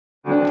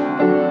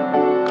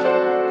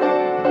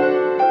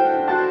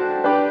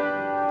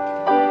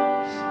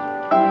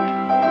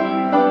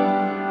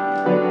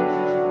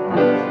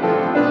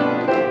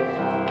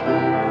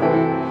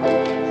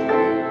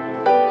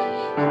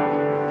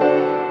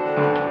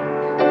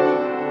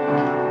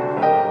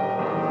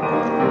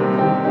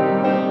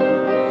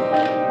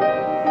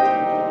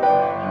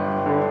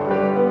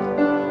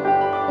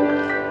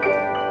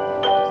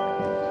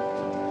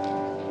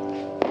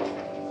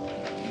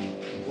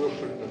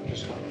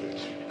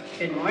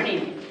Good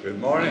morning. Good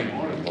morning.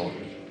 Good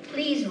morning.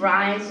 Please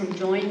rise and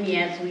join me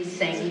as we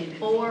sing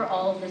For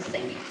All the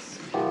Saints.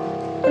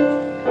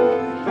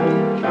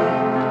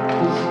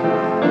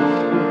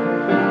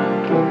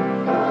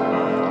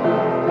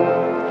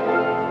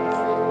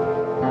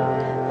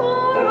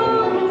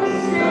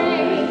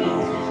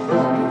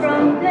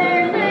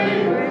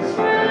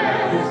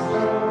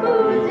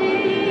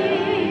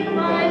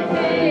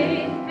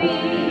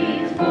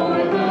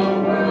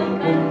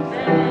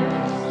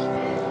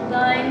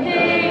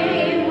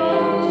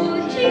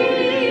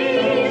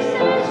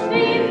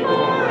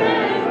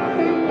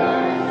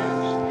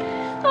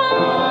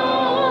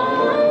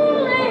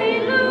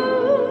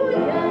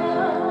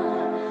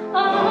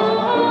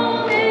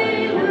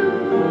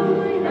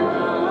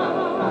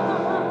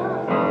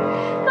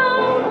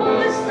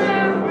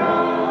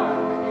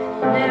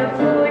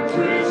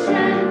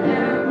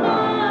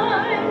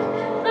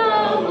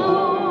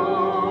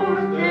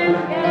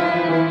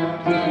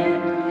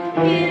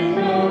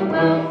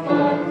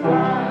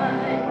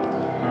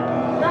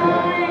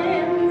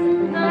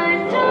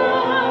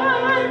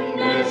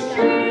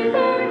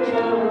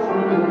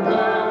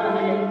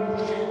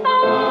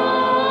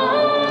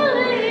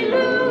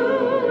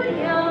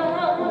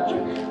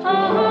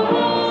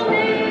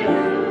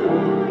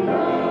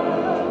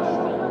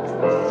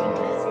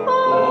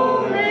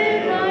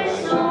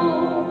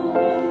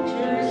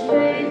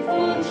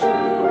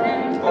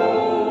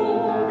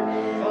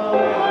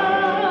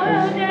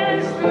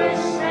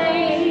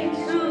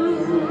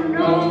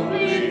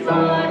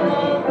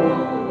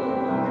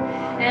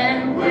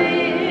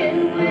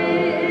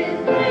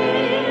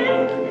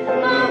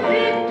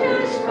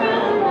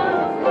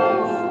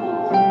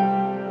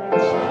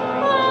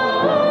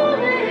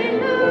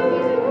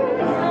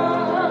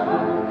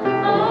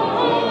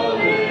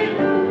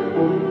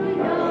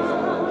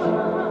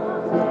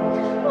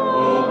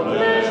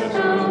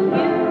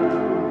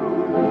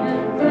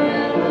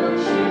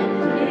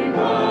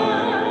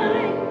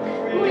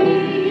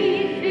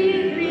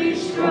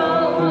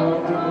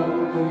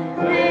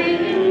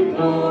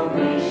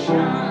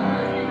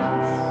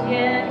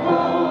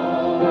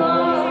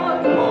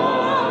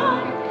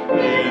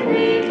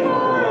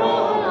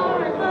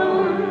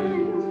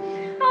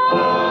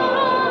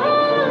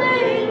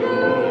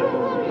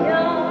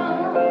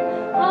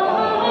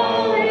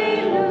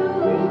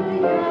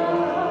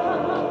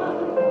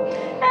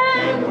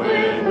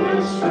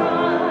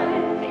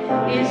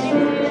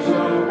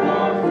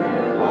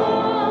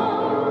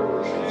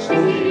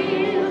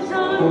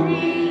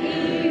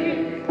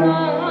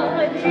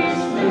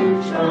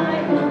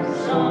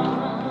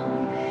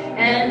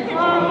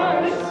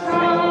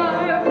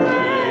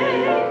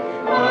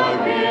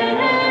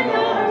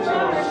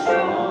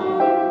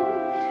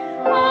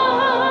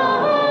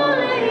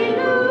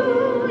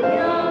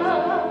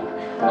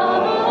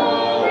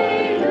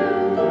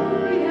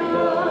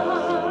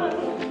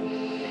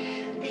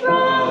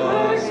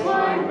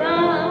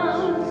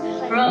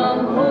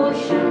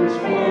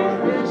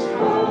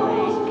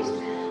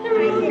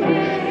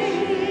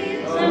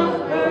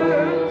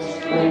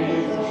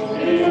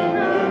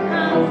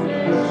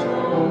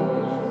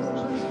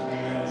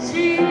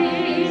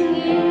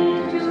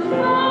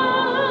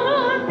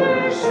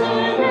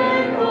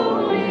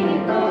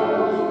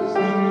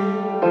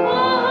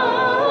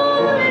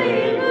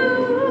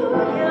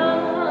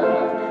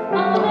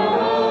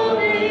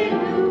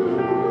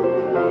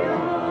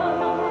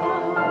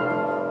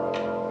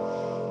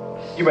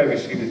 You may be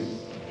seated.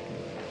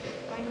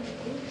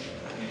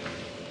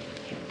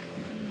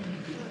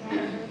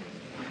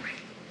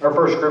 Our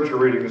first scripture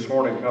reading this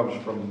morning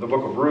comes from the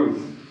book of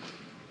Ruth.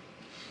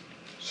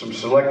 Some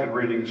selected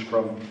readings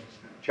from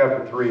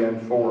chapter 3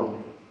 and 4.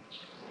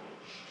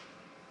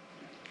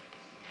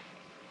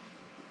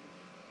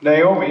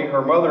 Naomi,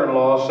 her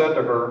mother-in-law, said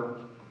to her,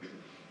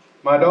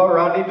 "My daughter,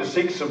 I need to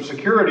seek some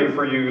security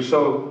for you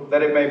so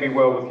that it may be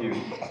well with you.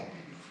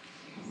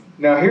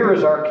 Now here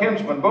is our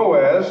kinsman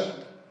Boaz,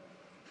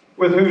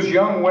 with whose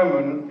young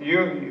women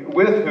you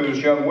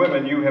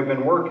have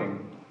been working.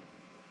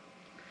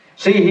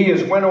 See, he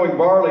is winnowing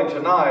barley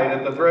tonight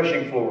at the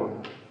threshing floor.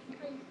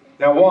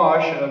 Now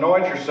wash and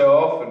anoint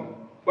yourself and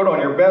put on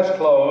your best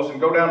clothes and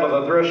go down to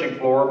the threshing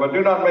floor, but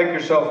do not make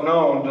yourself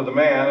known to the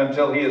man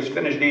until he has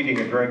finished eating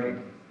and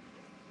drinking.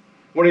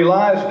 When he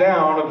lies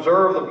down,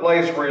 observe the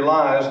place where he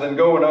lies, then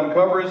go and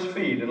uncover his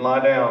feet and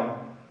lie down,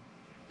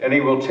 and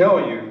he will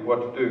tell you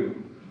what to do."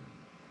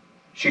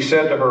 She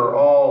said to her,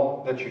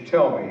 "All that you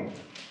tell me,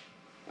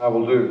 I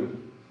will do."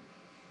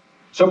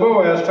 So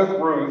Boaz took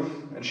Ruth,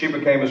 and she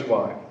became his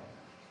wife.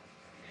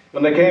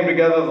 When they came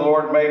together, the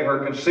Lord made her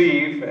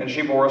conceive, and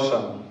she bore a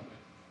son.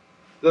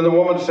 Then the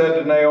woman said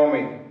to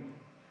Naomi,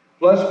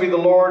 "Blessed be the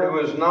Lord who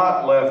has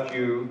not left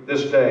you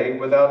this day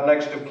without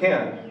next of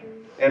kin,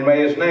 and may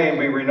his name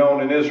be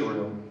renowned in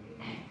Israel.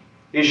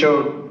 He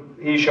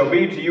shall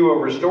be to you a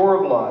restorer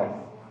of life,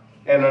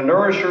 and a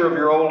nourisher of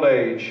your old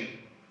age.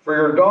 For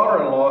your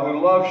daughter-in-law who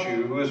loves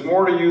you, who is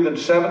more to you than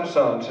 7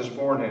 sons, has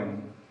borne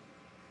him."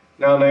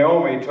 Now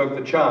Naomi took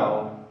the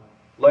child,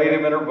 laid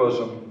him in her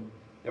bosom,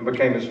 and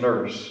became his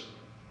nurse.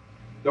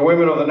 The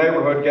women of the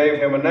neighborhood gave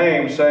him a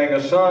name, saying,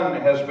 "A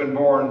son has been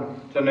born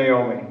to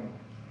Naomi."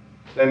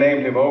 They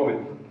named him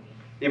Obed.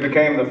 He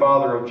became the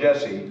father of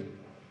Jesse,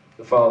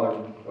 the father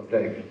of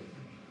David.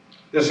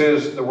 This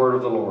is the word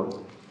of the Lord.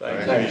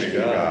 Thanks be to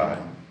God.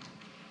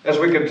 As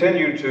we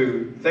continue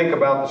to think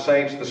about the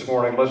saints this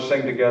morning, let's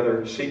sing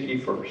together, "Seek Ye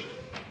First."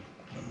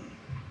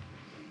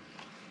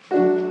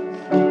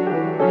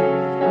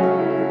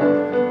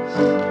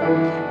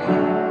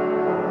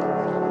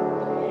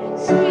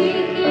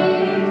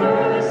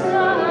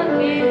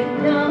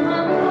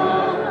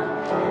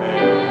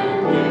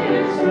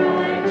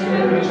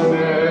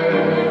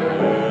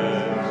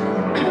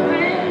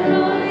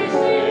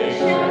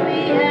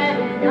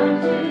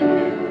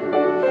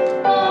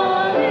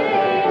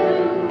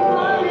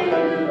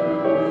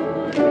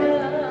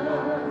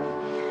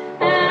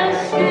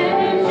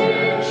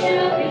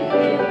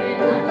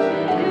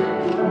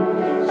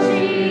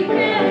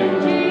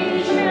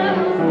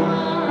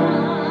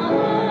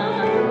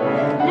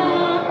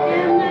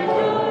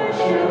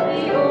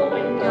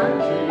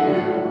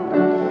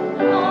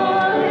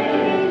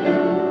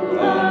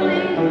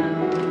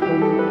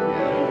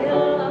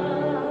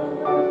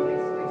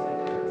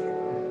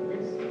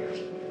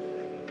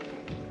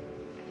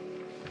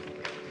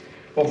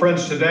 Well,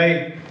 friends,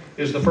 today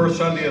is the first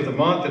Sunday of the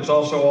month. It's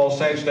also All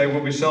Saints' Day.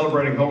 We'll be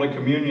celebrating Holy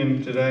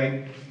Communion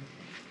today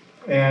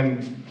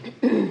and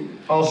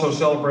also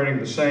celebrating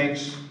the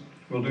saints.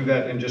 We'll do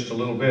that in just a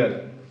little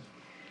bit.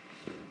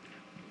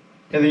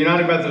 In the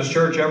United Methodist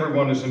Church,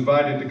 everyone is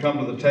invited to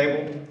come to the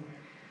table.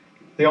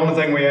 The only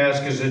thing we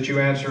ask is that you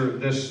answer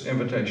this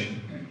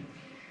invitation.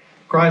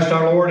 Christ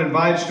our Lord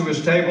invites to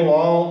his table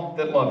all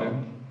that love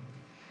him,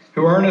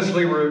 who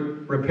earnestly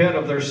repent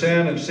of their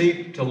sin and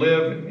seek to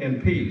live in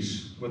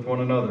peace with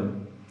one another.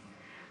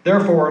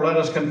 Therefore, let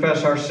us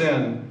confess our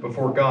sin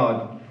before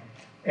God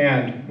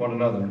and one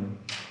another.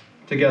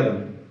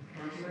 Together.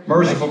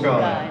 Merciful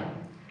God,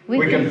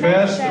 we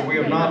confess that we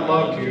have not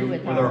loved you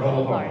with our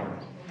whole heart.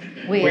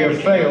 We have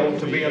failed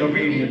to be an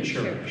obedient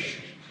church.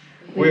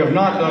 We have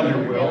not done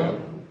your will.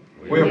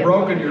 We have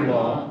broken your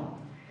law.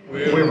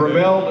 We have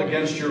rebelled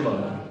against your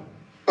love.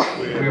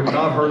 We have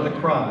not heard the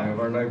cry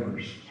of our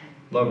neighbors.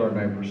 Love our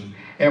neighbors.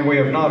 And we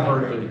have not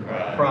heard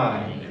the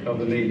cry of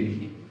the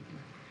needy.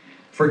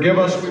 Forgive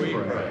us, we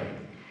pray.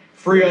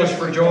 Free us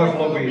for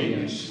joyful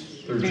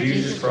obedience through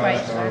Jesus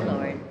Christ our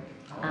Lord.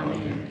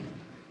 Amen.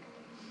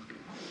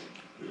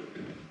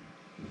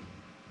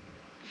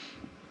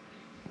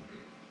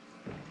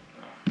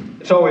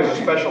 It's always a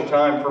special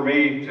time for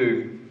me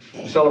to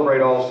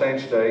celebrate All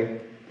Saints' Day.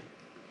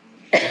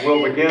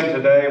 We'll begin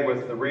today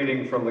with the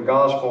reading from the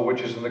Gospel,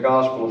 which is in the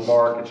Gospel of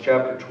Mark. It's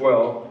chapter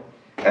 12.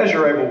 As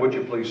you're able, would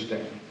you please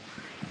stand?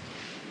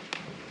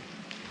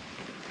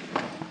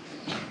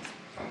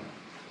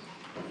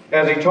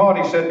 As he taught,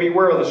 he said,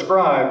 "Beware of the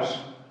scribes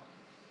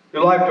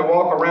who like to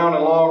walk around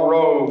in long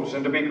robes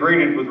and to be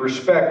greeted with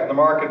respect in the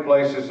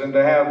marketplaces and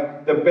to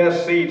have the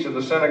best seats in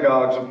the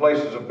synagogues and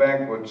places of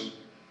banquets.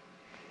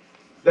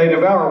 They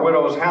devour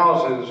widows'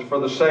 houses for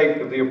the sake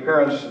of the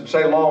appearance and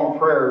say long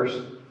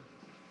prayers.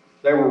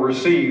 They will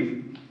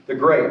receive the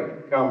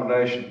great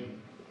commendation."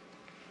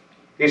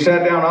 He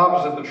sat down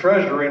opposite the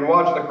treasury and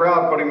watched the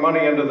crowd putting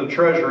money into the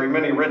treasury.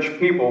 Many rich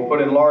people put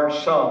in large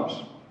sums.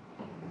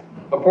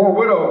 A poor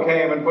widow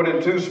came and put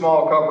in 2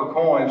 small copper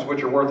coins,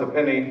 which are worth a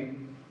penny.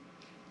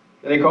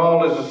 Then he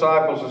called his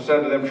disciples and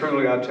said to them,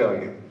 "Truly I tell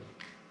you,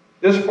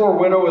 this poor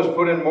widow has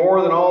put in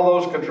more than all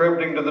those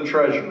contributing to the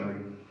treasury.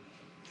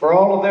 For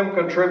all of them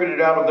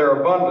contributed out of their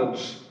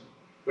abundance,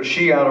 but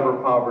she out of her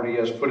poverty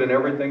has put in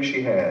everything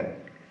she had,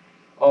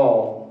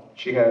 all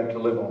she had to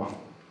live on."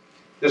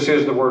 This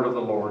is the word of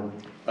the Lord.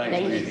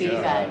 Thanks be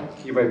to God.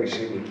 You may be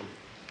seated.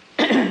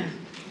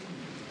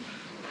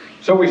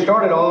 So we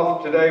started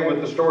off today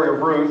with the story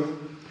of Ruth.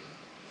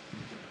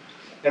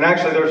 And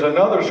actually there's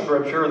another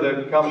scripture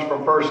that comes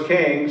from 1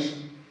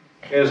 Kings.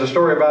 It is a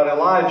story about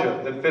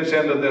Elijah that fits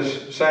into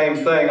this same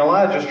thing.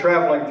 Elijah's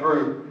traveling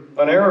through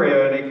an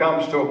area and he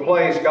comes to a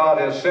place. God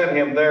has sent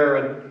him there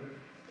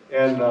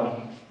and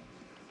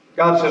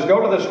God says,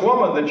 "Go to this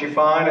woman that you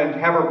find and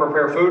have her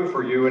prepare food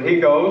for you." And he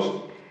goes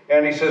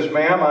and he says,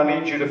 "Ma'am, I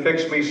need you to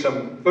fix me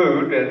some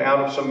food and out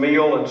of some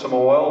meal and some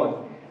oil." And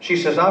she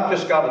says, "I've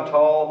just got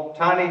a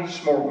tiny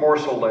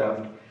morsel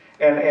left.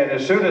 And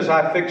as soon as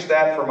I fix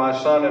that for my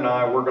son and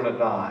I, we're going to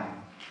die."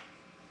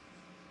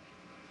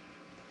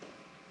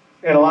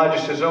 And Elijah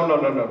says, "Oh,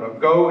 no.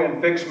 Go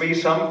and fix me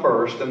some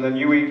first, and then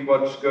you eat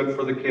what's good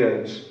for the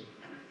kids."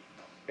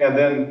 And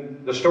then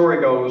the story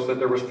goes that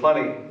there was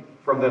plenty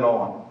from then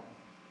on.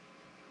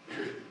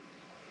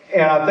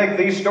 And I think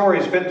these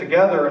stories fit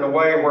together in a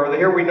way where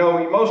here we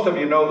know, most of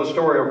you know the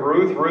story of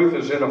Ruth. Ruth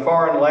is in a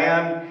foreign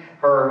land.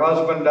 Her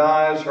husband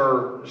dies.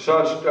 Her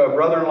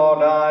brother-in-law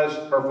dies.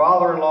 Her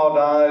father-in-law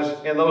dies.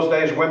 In those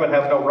days, women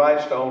have no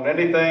rights to own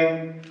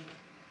anything.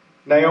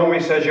 Naomi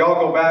says, "Y'all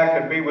go back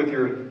and be with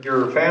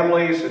your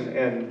families."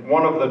 And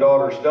one of the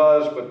daughters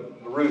does. But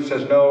Ruth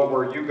says, "No,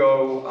 where you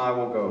go, I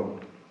will go."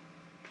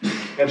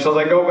 And so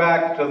they go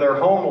back to their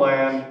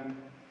homeland.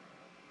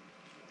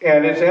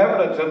 And it's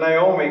evident to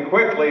Naomi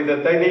quickly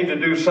that they need to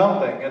do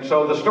something. And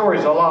so the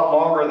story's a lot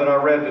longer than I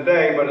read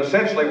today, but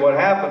essentially what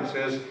happens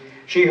is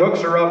she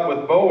hooks her up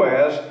with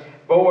Boaz.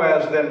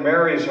 Boaz then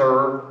marries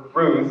her,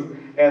 Ruth,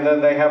 and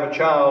then they have a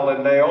child,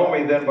 and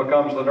Naomi then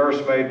becomes the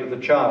nursemaid to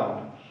the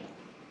child.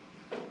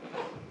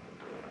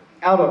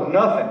 Out of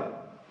nothing,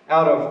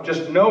 out of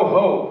just no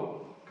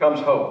hope, comes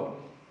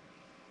hope.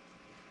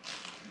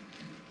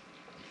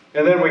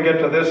 And then we get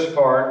to this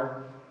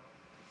part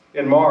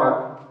in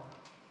Mark,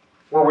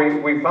 where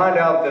we find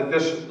out that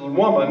this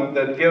woman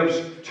that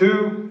gives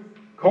 2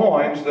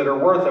 coins that are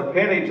worth a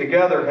penny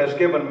together has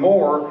given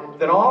more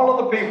than all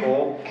of the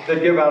people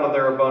that give out of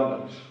their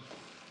abundance.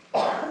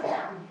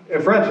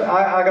 And friends,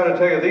 I got to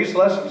tell you, these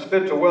lessons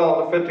fit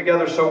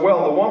together so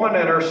well. The woman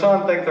and her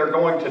son think they're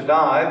going to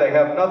die. They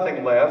have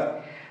nothing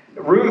left.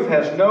 Ruth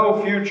has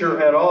no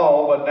future at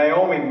all, but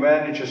Naomi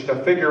manages to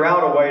figure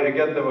out a way to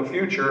get them a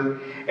future.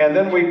 And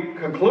then we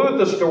conclude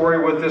the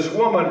story with this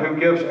woman who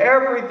gives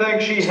everything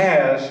she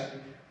has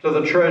to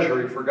the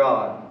treasury for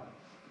God.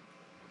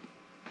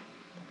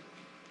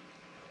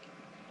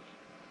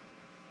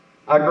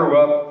 I grew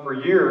up for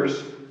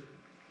years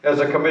as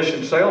a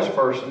commissioned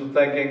salesperson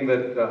thinking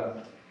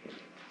that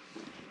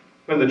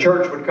when the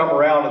church would come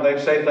around and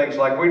they'd say things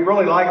like, we'd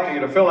really like you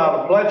to fill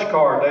out a pledge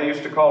card. They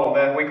used to call them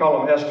that. We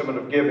call them estimate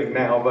of giving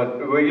now,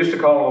 but we used to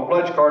call them a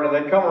pledge card. And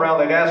they'd come around,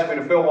 they'd ask me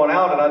to fill one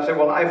out. And I'd say,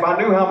 well, if I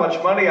knew how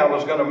much money I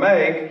was going to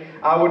make,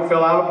 I would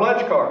fill out a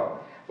pledge card.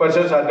 But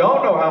since I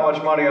don't know how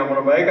much money I'm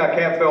going to make, I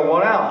can't fill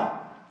one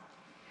out.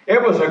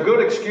 It was a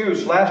good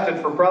excuse,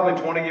 lasted for probably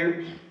 20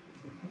 years.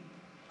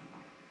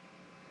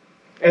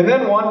 And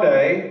then one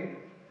day,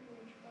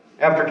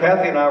 after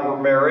Kathy and I were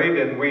married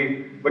and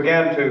we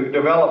began to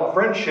develop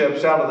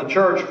friendships out of the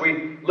church,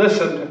 we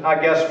listened, I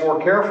guess,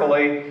 more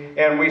carefully,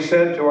 and we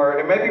said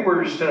to maybe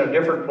we're just in a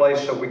different place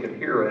so we could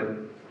hear it.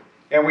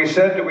 And we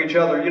said to each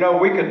other,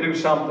 we could do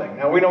something.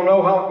 Now, we don't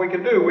know how we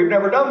can do. We've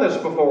never done this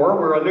before.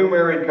 We're a new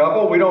married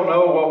couple. We don't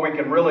know what we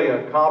can really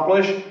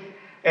accomplish.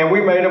 And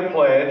we made a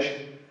pledge.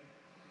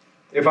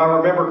 If I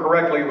remember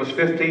correctly, it was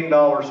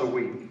 $15 a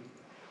week.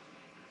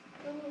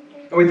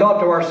 And we thought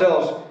to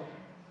ourselves,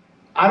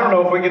 I don't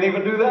know if we can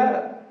even do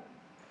that.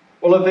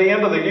 Well, at the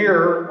end of the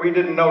year, we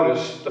didn't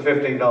notice the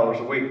 $15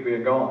 a week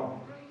being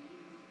gone.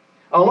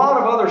 A lot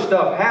of other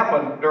stuff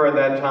happened during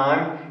that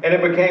time, and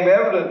it became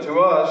evident to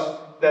us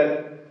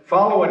that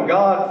following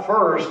God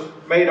first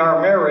made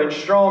our marriage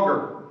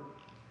stronger,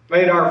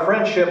 made our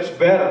friendships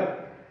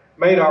better,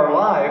 made our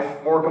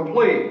life more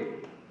complete.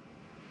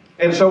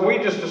 And so we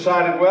just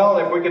decided, well,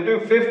 if we could do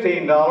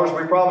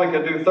 $15, we probably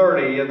could do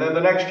 $30. And then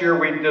the next year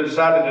we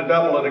decided to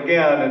double it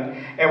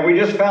again. And we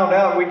just found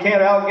out we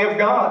can't outgive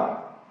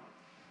God.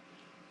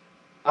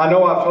 I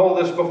know I've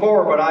told this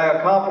before, but I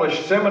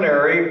accomplished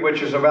seminary,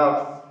 which is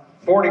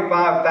about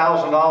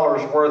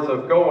 $45,000 worth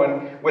of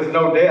going with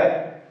no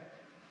debt.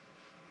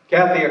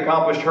 Kathy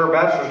accomplished her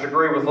bachelor's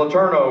degree with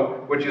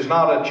LeTourneau, which is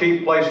not a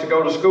cheap place to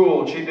go to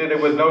school. She did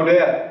it with no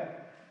debt.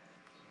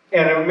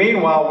 And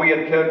meanwhile, we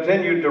had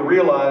continued to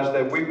realize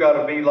that we've got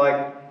to be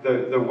like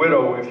the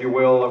widow, if you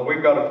will, and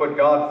we've got to put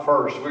God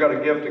first. We've got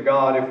to give to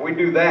God. If we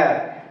do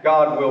that,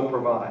 God will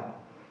provide.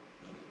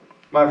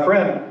 My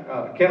friend,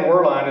 Ken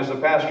Werline, is a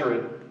pastor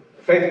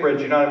at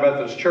Faithbridge United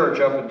Methodist Church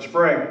up in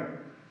Spring.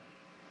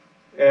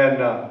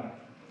 And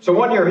so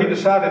one year he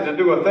decided to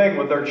do a thing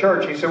with their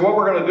church. He said, what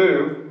we're going to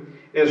do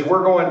is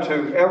we're going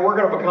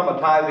to become a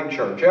tithing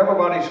church.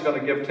 Everybody's going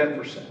to give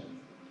 10%.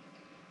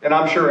 And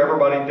I'm sure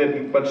everybody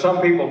didn't, but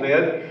some people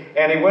did.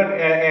 And he went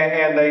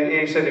and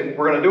he said,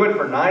 we're going to do it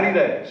for 90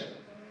 days.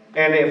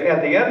 And if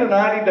at the end of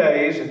 90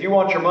 days, if you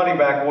want your money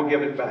back, we'll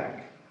give it back.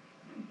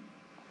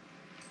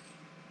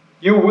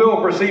 You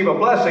will receive a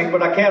blessing,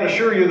 but I can't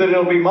assure you that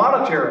it'll be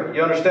monetary.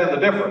 You understand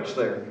the difference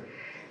there?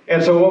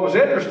 And so what was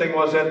interesting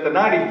was that the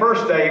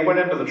 91st day, he went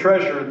into the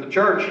treasurer at the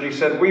church and he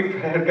said,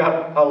 we've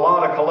got a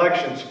lot of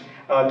collections.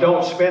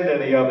 Don't spend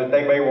any of it.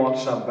 They may want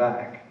some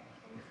back.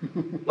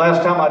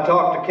 Last time I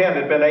talked to Ken,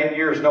 it had been 8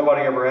 years.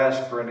 Nobody ever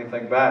asked for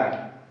anything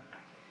back.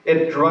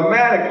 It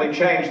dramatically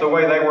changed the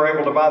way they were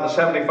able to buy the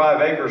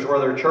 75 acres where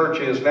their church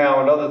is now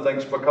and other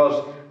things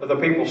because the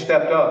people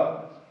stepped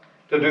up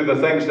to do the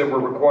things that were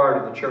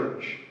required of the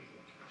church.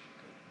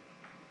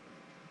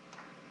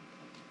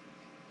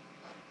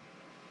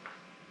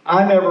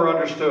 I never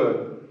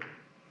understood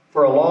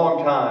for a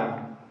long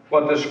time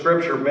what this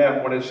scripture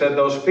meant when it said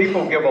those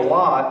people give a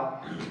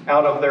lot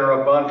out of their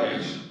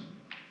abundance.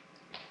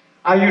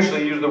 I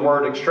usually use the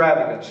word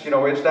extravagance.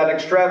 It's that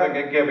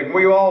extravagant giving.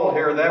 We all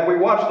hear that. We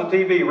watch the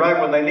TV,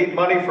 right, when they need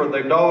money for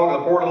the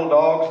poor little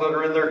dogs that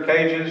are in their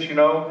cages,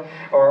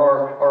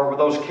 or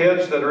those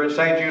kids that are at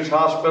St. Jude's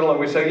Hospital, and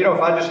we say, if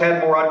I just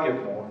had more, I'd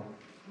give more.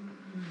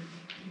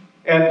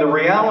 And the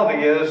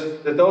reality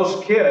is that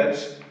those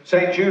kids,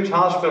 St. Jude's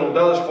Hospital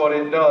does what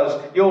it does.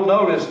 You'll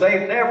notice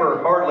they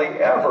never, hardly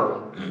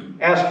ever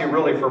ask you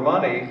really for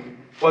money.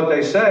 What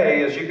they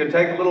say is you can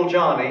take little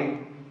Johnny,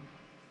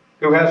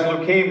 who has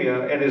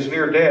leukemia and is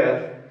near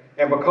death,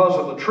 and because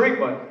of the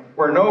treatment,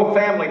 where no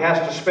family has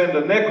to spend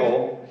a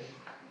nickel,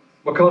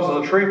 Because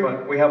of the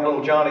treatment, we have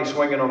little Johnny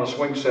swinging on a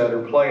swing set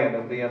or playing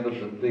at the end of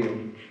the deal.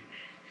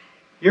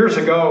 Years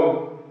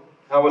ago,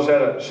 I was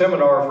at a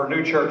seminar for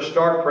new church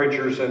start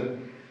preachers,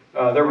 and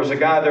there was a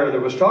guy there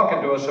that was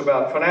talking to us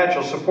about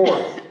financial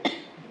support.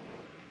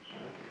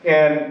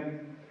 And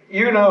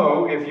you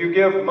know, if you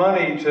give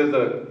money to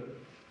the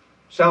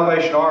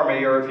Salvation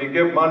Army or if you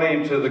give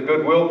money to the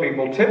Goodwill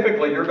people,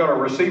 typically you're going to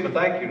receive a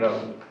thank you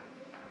note.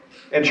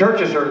 And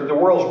churches are the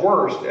world's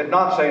worst at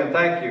not saying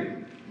thank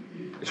you.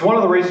 It's one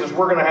of the reasons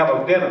we're going to have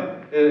a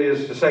dinner,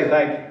 is to say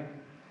thank you.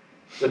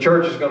 The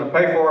church is going to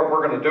pay for it,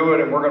 we're going to do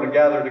it, and we're going to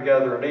gather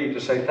together and eat to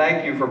say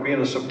thank you for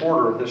being a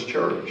supporter of this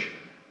church.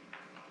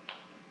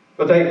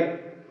 But they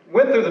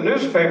went through the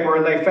newspaper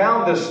and they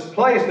found this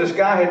place. This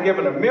guy had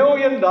given $1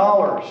 million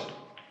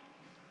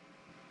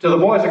to the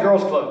Boys and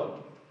Girls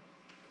Club.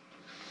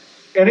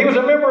 And he was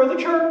a member of the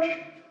church.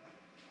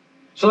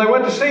 So they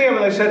went to see him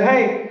and they said,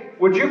 hey,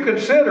 would you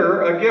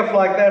consider a gift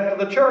like that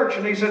to the church?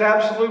 And he said,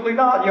 absolutely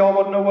not. Y'all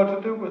wouldn't know what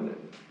to do with it.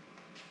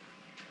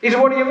 He said,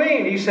 what do you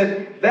mean? He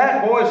said,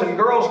 that Boys and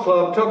Girls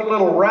Club took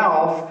little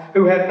Ralph,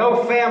 who had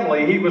no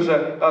family. He was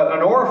an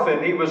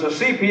orphan. He was a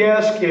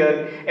CPS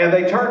kid, and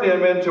they turned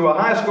him into a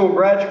high school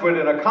graduate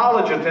and a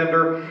college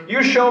attender.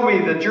 You show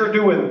me that you're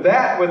doing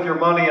that with your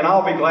money, and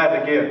I'll be glad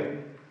to give.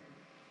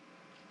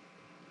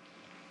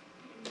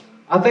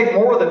 I think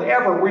more than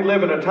ever, we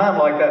live in a time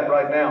like that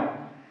right now.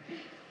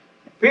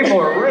 People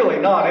are really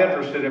not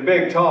interested in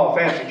big, tall,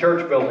 fancy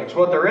church buildings.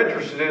 What they're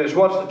interested in is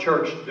what's the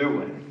church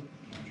doing.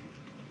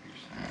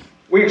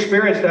 We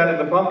experienced that in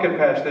the pumpkin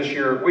patch this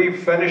year. We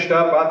finished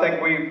up, I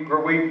think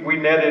we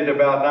netted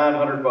about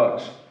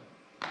 $900.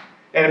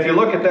 And if you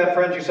look at that,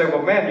 friends, you say,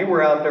 well, man, you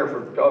were out there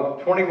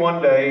for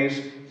 21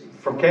 days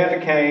from can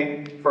to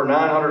cane for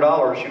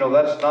 $900. You know,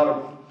 that's not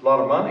a lot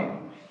of money.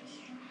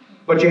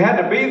 But you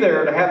had to be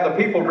there to have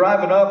the people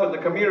driving up in the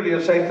community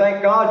and say,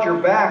 thank God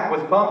you're back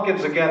with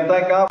pumpkins again.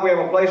 Thank God we have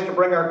a place to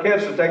bring our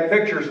kids to take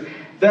pictures.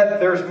 That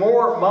there's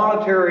more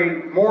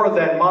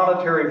than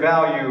monetary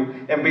value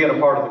in being a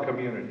part of the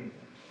community.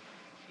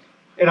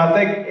 And I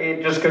think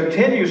it just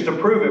continues to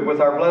prove it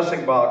with our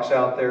blessing box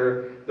out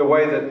there, the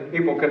way that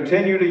people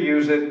continue to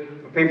use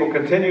it, people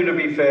continue to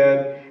be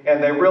fed,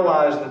 and they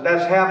realize that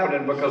that's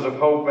happening because of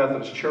Hope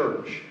Methodist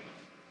Church.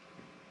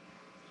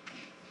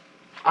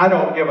 I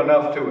don't give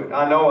enough to it.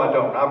 I know I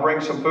don't. I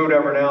bring some food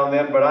every now and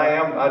then, but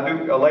I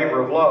do a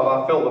labor of love.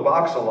 I fill the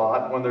box a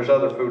lot when there's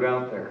other food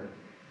out there.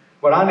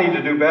 But I need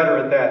to do better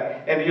at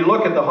that. And you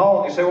look at the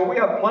hall and you say, well, we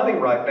have plenty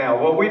right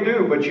now. Well, we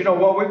do, but you know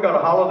what? We've got a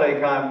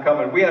holiday time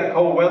coming. We had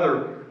cold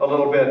weather a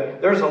little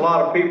bit. There's a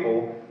lot of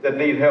people that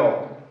need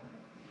help.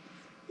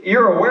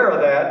 You're aware of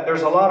that.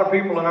 There's a lot of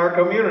people in our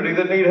community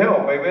that need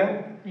help.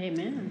 Amen?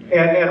 Amen.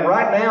 And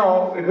right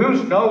now,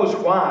 who knows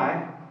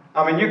why?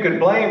 I mean, you can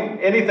blame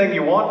anything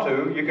you want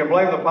to. You can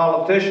blame the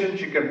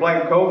politicians. You can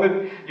blame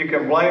COVID. You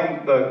can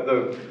blame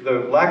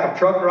the lack of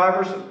truck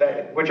drivers,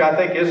 which I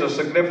think is a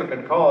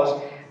significant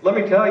cause. Let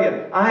me tell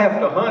you, I have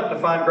to hunt to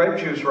find grape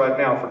juice right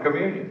now for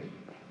communion.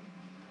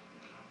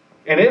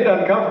 And it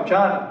doesn't come from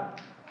China.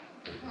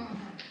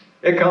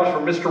 It comes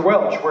from Mr.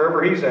 Welch,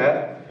 wherever he's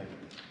at.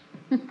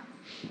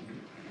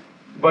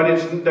 But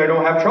they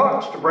don't have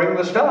trucks to bring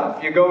the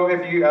stuff. You go,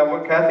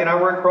 Kathy and I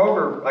were at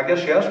Kroger, I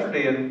guess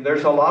yesterday, and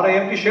there's a lot of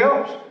empty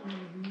shelves.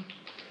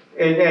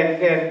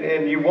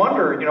 And you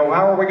wonder, you know,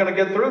 how are we going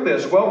to get through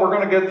this? Well, we're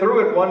going to get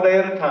through it one day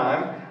at a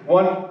time,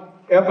 one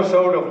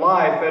episode of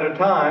life at a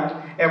time,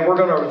 and we're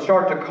going to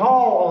start to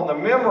call on the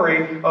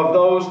memory of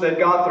those that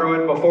got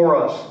through it before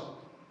us.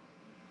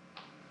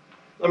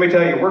 Let me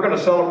tell you, we're going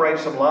to celebrate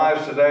some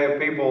lives today of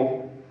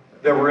people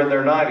that were in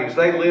their 90s.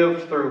 They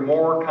lived through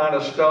more kind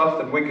of stuff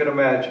than we could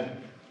imagine.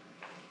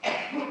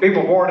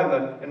 People born in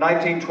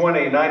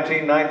 1920,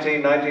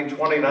 1919,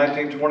 1920,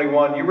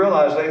 1921, you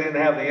realize they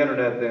didn't have the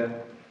internet then.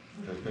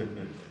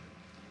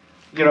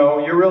 You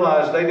know, you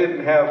realize they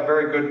didn't have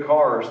very good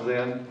cars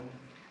then.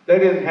 They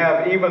didn't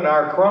have, even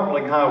our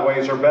crumbling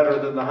highways are better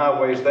than the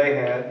highways they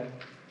had.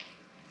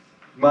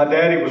 My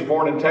daddy was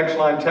born in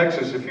Texline,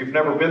 Texas. If you've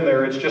never been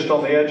there, it's just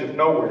on the edge of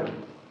nowhere.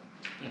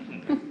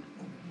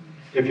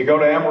 If you go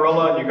to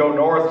Amarillo and you go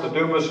north to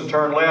Dumas and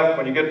turn left,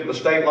 when you get to the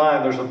state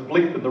line, there's a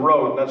bleep in the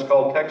road, and that's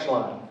called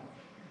Texline.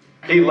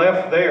 He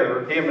left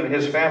there, him and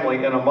his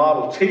family, in a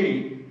Model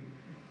T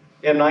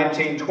in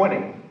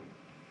 1920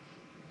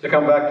 to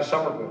come back to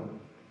Somerville.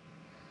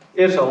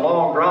 It's a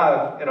long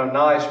drive in a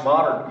nice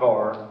modern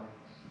car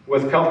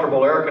with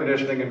comfortable air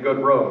conditioning and good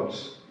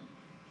roads.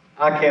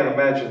 I can't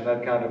imagine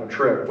that kind of a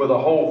trip with a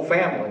whole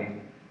family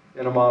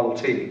in a Model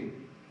T.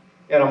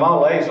 And a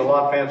Model A is a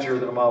lot fancier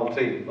than a Model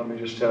T, let me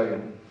just tell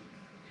you.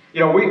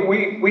 You know,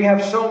 we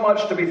have so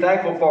much to be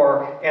thankful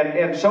for.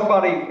 And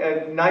somebody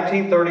in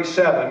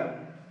 1937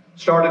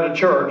 started a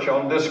church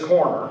on this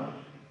corner.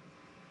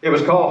 It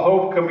was called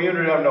Hope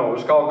Community, it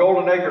was called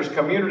Golden Acres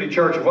Community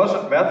Church. It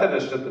wasn't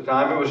Methodist at the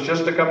time, it was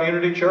just a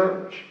community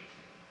church.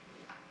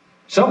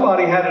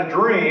 Somebody had a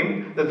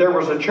dream that there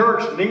was a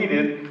church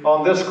needed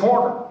on this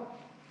corner.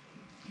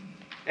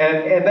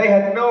 And they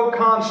had no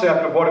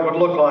concept of what it would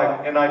look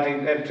like in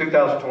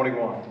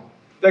 2021.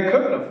 They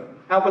couldn't have.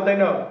 How would they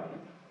know?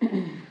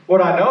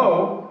 What I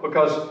know,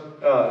 because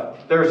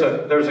there's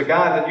a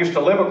guy that used to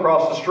live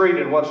across the street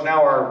in what's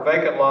now our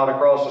vacant lot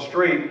across the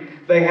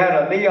street. They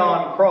had a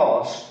neon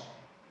cross.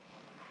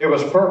 It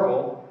was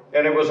purple,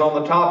 and it was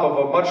on the top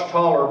of a much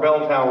taller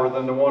bell tower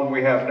than the one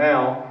we have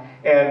now.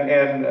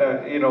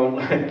 And you know,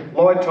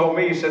 Lloyd told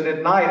me, he said,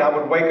 at night I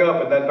would wake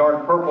up and that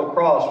darn purple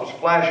cross was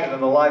flashing in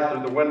the light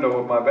through the window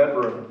of my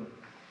bedroom.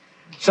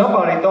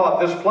 Somebody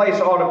thought this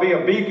place ought to be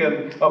a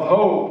beacon of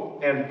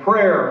hope and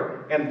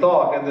prayer and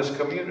thought in this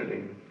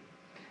community.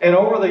 And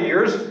over the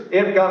years,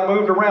 it got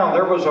moved around.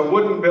 There was a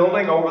wooden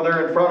building over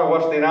there in front of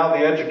what's now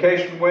the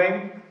education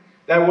wing.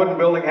 That wooden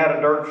building had a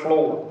dirt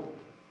floor.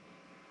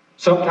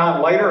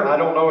 Sometime later, I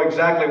don't know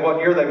exactly what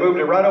year, they moved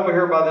it right over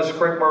here by this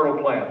crepe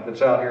myrtle plant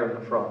that's out here in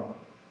the front.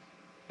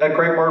 That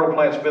crepe myrtle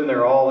plant's been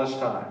there all this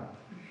time.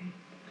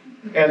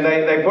 And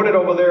they put it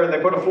over there and they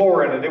put a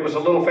floor in it. It was a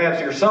little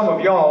fancier. Some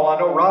of y'all, I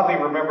know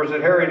Rodney remembers it,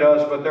 Harry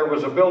does, but there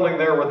was a building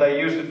there where they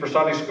used it for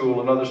Sunday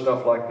school and other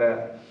stuff like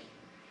that.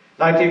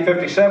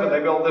 1957, they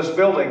built this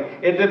building.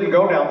 It didn't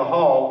go down the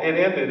hall. It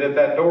ended at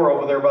that door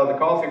over there by the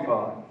coffee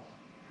pot.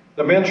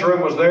 The men's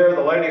room was there,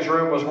 the ladies'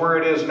 room was where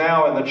it is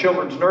now, and the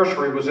children's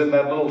nursery was in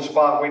that little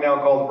spot we now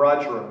call the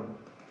bride's room.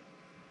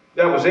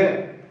 That was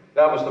it.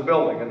 That was the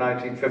building in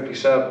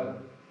 1957.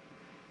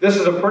 This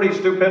is a pretty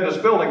stupendous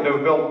building to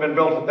have been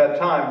built at that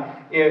time.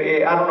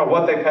 I don't know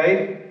what they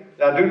paid.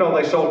 I do know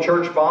they sold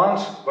church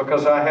bonds,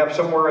 because I have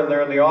somewhere in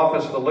there in the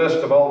office the list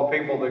of all the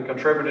people that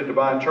contributed to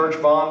buying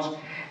church bonds,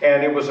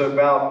 and it was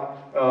about,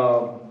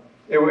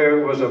 it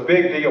was a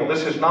big deal.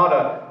 This is not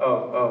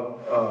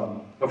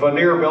a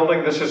veneer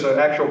building. This is an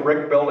actual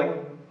brick building.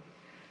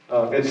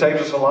 It saves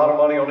us a lot of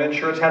money on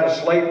insurance. Had a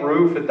slate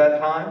roof at that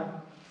time.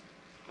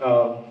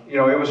 You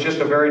know, it was just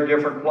a very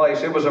different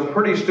place. It was a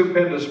pretty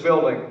stupendous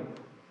building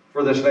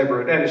for this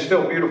neighborhood, and it's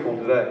still beautiful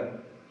today.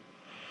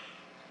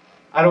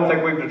 I don't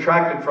think we've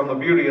detracted from the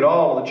beauty at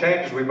all of the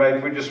changes we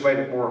made. We just made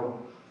it more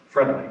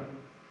friendly.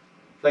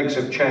 Things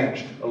have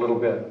changed a little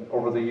bit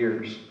over the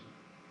years.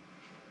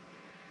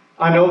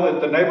 I know that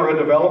the neighborhood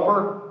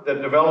developer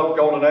that developed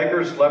Golden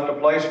Acres left a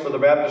place for the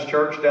Baptist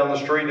church down the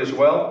street as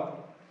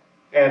well.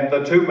 And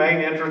the two main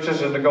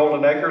entrances into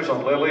Golden Acres,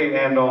 on Lily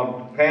and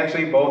on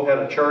Pansy, both had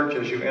a church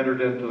as you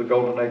entered into the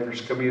Golden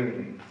Acres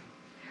community.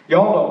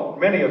 Y'all don't,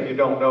 many of you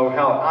don't know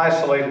how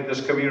isolated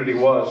this community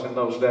was in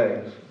those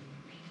days.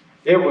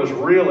 It was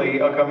really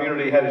a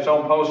community, had its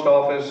own post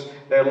office.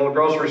 They had a little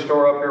grocery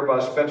store up here by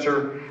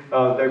Spencer.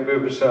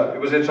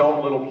 It was its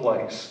own little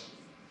place.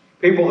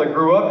 People that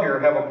grew up here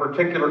have a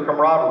particular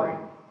camaraderie.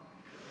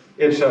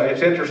 It's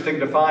interesting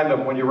to find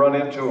them when you run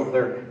into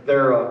them.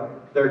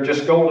 They're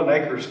just Golden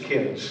Acres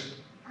kids.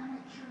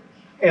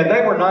 And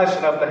they were nice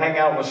enough to hang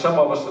out with some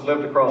of us that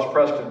lived across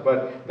Preston,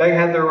 but they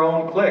had their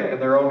own clique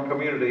and their own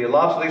community. And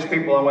lots of these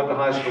people I went to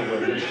high school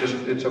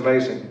with. It's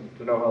amazing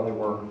to know how they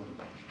were.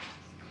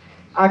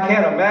 I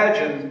can't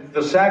imagine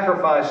the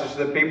sacrifices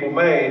that people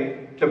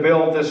made to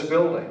build this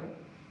building.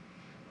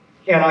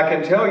 And I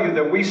can tell you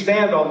that we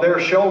stand on their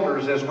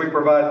shoulders as we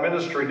provide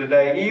ministry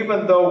today.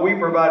 Even though we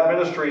provide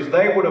ministries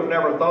they would have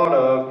never thought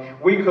of,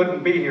 we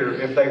couldn't be here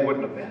if they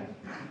wouldn't have been.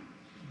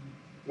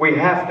 We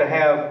have to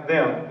have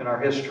them in our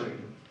history.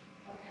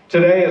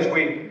 Today, as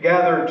we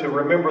gather to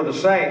remember the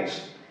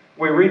saints,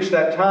 we reach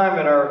that time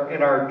in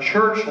our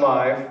church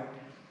life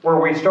where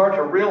we start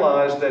to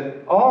realize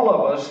that all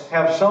of us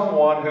have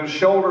someone whose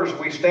shoulders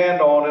we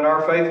stand on in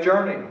our faith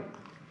journey.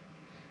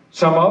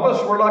 Some of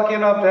us were lucky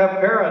enough to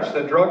have parents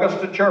that drug us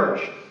to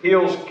church,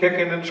 heels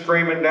kicking and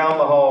screaming down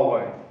the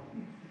hallway.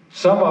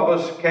 Some of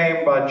us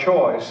came by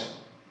choice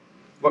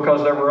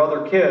because there were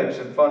other kids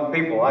and fun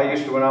people. I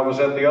used to, when I was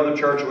at the other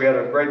church, we had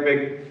a great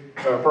big,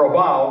 for a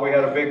while, we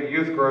had a big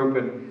youth group,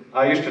 and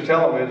I used to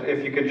tell them,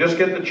 if you could just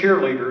get the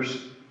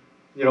cheerleaders,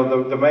 you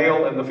know, the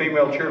male and the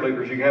female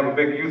cheerleaders, you can have a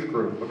big youth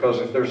group, because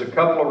if there's a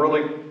couple of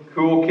really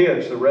cool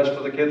kids, the rest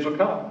of the kids will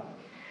come.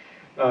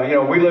 You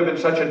know, we live in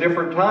such a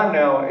different time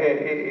now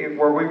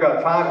where we've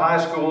got 5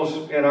 high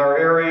schools in our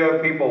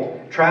area. People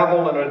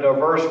travel in a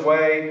diverse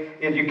way,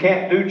 and you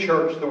can't do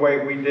church the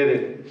way we did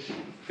it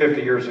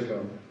 50 years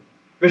ago.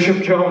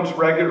 Bishop Jones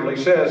regularly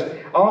says,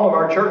 all of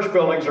our church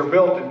buildings are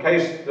built in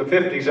case the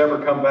 50s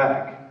ever come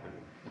back.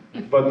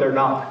 But they're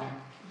not.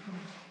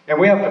 And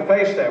we have to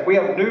face that. We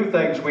have new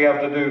things we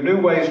have to do, new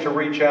ways to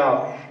reach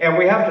out. And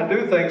we have to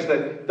do things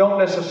that don't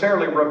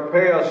necessarily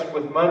repay us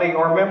with money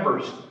or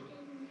members.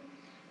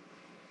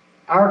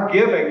 Our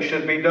giving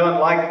should be done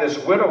like this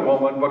widow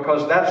woman,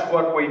 because that's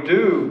what we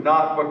do,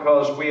 not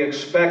because we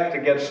expect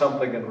to get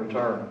something in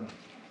return.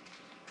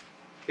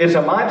 It's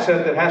a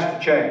mindset that has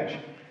to change.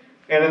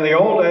 And in the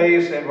old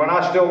days, and when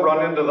I still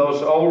run into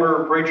those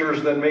older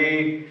preachers than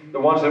me, the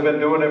ones that have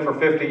been doing it for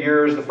 50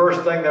 years, the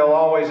first thing they'll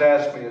always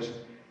ask me is,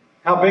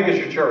 how big is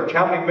your church?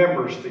 How many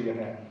members do you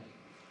have?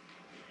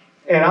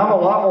 And I'm a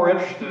lot more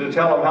interested to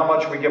tell them how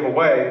much we give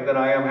away than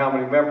I am how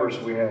many members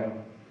we have.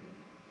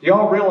 Do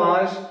y'all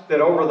realize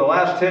that over the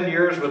last 10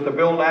 years with the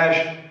Bill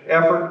Nash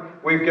effort,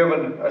 we've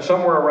given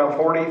somewhere around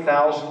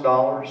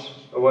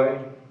 $40,000 away?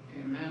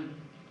 Amen.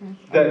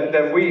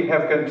 That we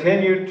have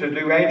continued to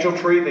do Angel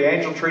Tree. The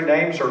Angel Tree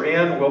names are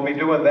in. We'll be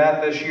doing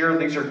that this year.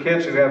 These are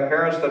kids who have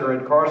parents that are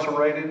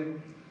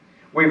incarcerated.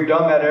 We've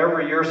done that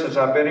every year since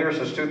I've been here,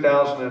 since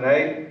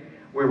 2008.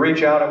 We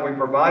reach out and we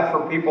provide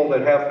for people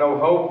that have no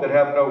hope, that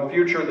have no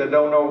future, that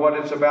don't know what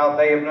it's about.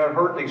 They have never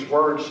heard these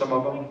words, some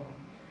of them.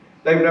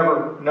 They've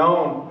never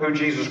known who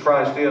Jesus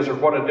Christ is or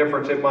what a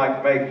difference it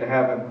might make to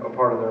have Him a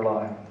part of their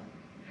life.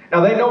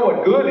 Now, they know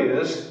what good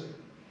is,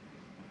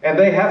 and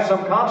they have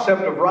some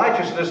concept of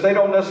righteousness. They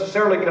don't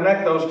necessarily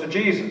connect those to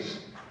Jesus.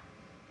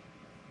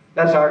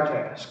 That's our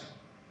task.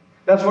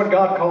 That's what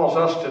God calls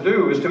us to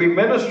do, is to be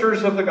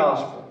ministers of the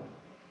gospel.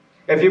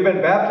 If you've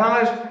been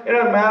baptized, it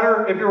doesn't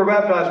matter if you were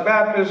baptized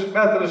Baptist,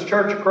 Methodist,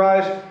 Church of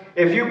Christ.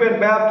 If you've been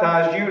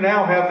baptized, you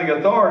now have the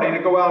authority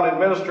to go out and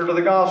minister to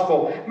the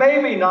gospel.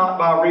 Maybe not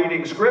by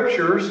reading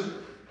scriptures,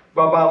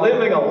 but by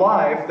living a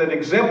life that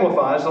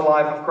exemplifies the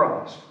life of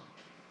Christ.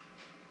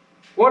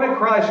 What did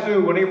Christ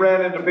do when He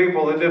ran into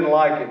people that didn't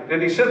like it?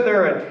 Did He sit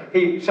there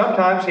and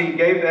sometimes He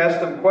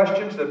asked them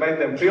questions that made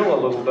them feel a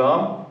little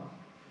dumb?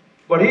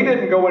 But He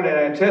didn't go in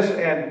and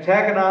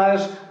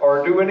antagonize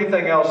or do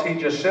anything else. He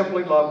just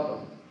simply loved them.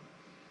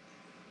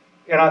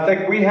 And I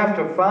think we have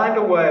to find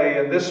a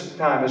way in this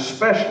time,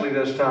 especially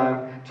this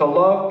time, to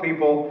love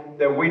people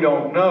that we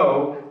don't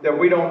know, that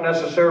we don't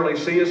necessarily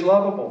see as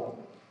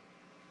lovable.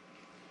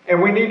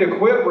 And we need to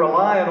quit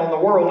relying on the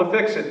world to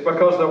fix it,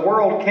 because the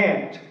world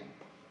can't.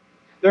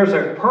 There's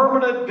a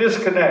permanent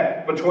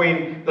disconnect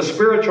between the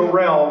spiritual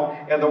realm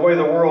and the way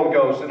the world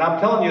goes. And I'm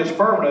telling you, it's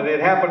permanent.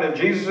 It happened in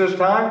Jesus'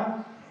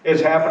 time.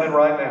 It's happening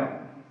right now.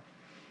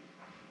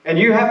 And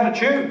you have to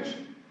choose.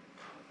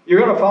 You're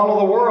going to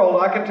follow the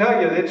world. I can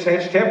tell you, it's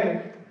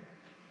tempting.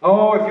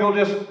 Oh, if you'll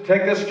just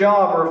take this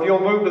job, or if you'll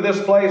move to this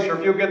place, or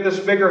if you'll get this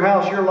bigger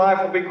house, your life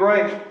will be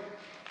great.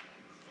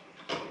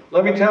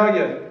 Let me tell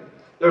you,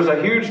 there's a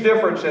huge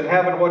difference in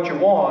having what you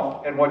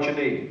want and what you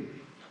need.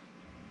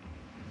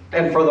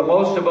 And for the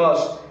most of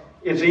us,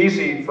 it's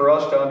easy for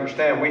us to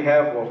understand we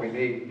have what we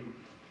need.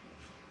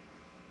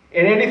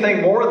 And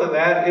anything more than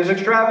that is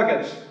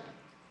extravagance.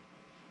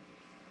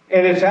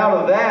 And it's out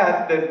of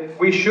that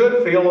we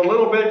should feel a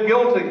little bit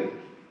guilty.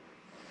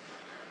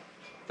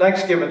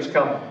 Thanksgiving's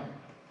coming.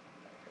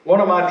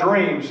 One of my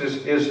dreams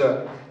is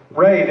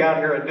Ray down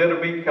here at Dinner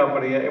Meat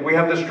Company. And we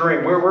have this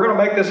dream. We're going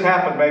to make this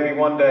happen maybe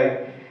one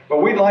day.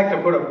 But we'd like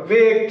to put a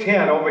big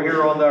tent over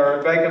here on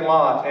our vacant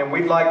lot. And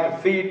we'd like to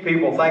feed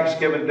people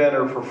Thanksgiving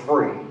dinner for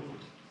free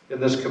in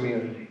this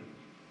community.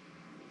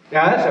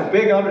 Now, that's a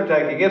big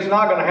undertaking. It's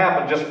not going to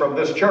happen just from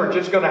this church.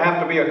 It's going to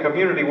have to be a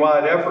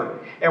community-wide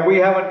effort. And we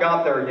haven't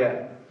got there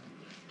yet.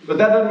 But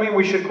that doesn't mean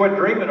we should quit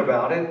dreaming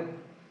about it.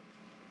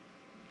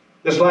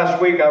 This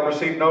last week, I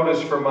received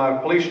notice from my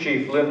police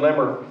chief, Lynn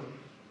Limmer.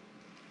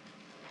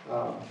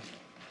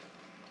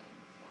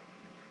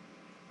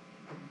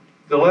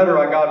 The letter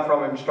I got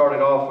from him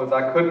started off with,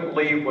 "I couldn't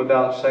leave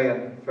without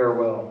saying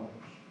farewell."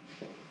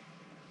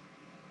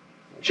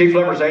 Chief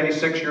Limmer's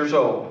 86 years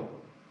old.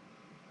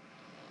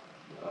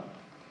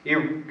 He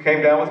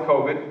came down with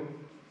COVID.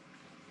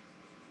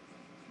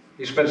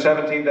 He spent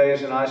 17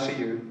 days in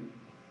ICU.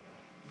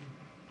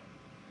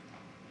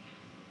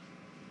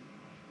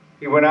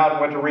 He went out and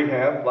went to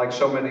rehab, like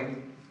so many.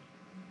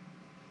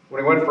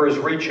 When he went for his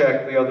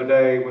recheck the other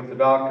day with the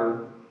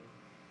doctor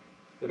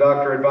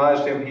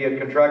advised him he had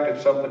contracted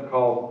something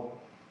called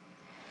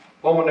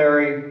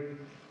pulmonary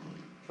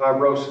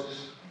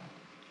fibrosis,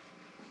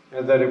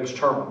 and that it was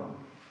terminal.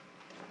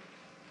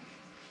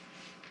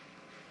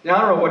 Now,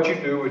 I don't know what you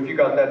do if you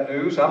got that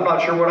news. I'm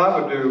not sure what I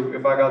would do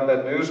if I got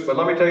that news, but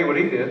let me tell you what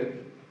he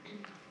did.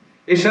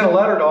 He sent a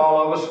letter to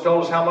all of us and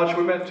told us how much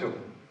we meant to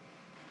him.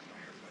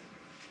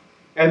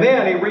 And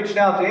then he reached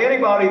out to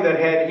anybody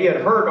that he had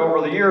hurt over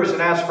the years and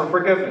asked for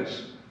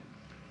forgiveness.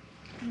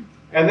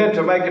 And then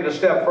to make it a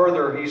step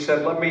further, he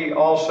said, "Let me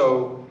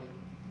also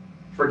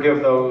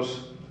forgive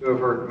those who have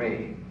hurt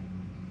me."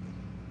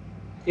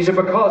 He said,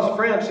 "Because,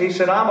 friends," he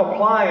said, "I'm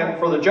applying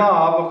for the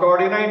job of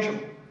guardian angel."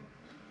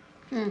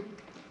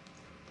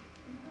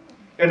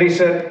 And he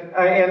said,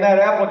 in that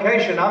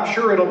application, I'm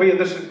sure it'll be,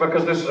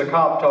 because this is a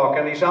cop talk,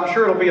 and he said, "I'm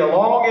sure it'll be a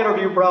long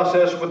interview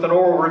process with an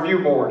oral review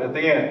board at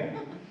the end."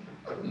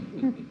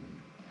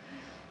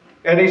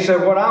 And he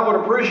said, "What I would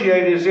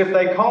appreciate is if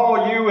they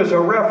call you as a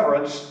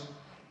reference,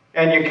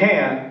 and you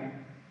can,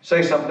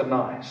 say something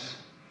nice.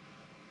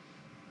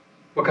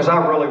 Because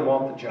I really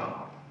want the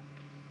job."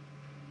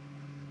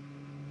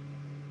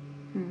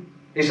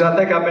 He said, "I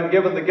think I've been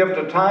given the gift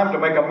of time to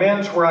make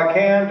amends where I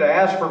can, to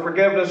ask for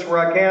forgiveness where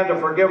I can, to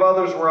forgive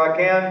others where I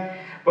can.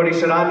 But," he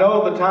said, "I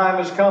know the time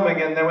is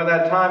coming, and then when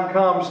that time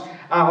comes,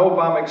 I hope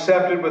I'm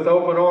accepted with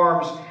open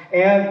arms."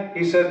 And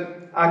he said,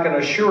 "I can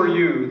assure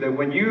you that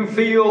when you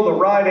feel the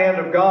right hand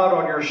of God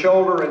on your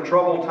shoulder in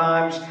troubled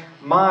times,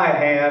 my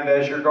hand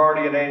as your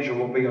guardian angel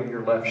will be on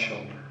your left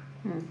shoulder."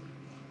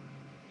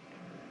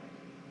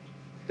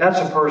 That's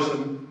a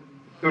person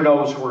who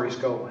knows where he's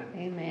going.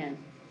 Amen.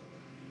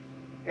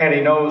 And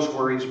he knows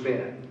where he's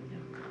been.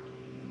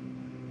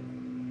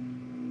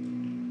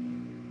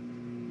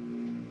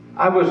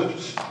 I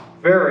was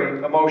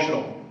very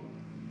emotional.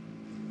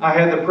 I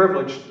had the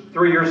privilege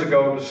 3 years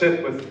ago to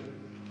sit with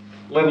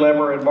Lynn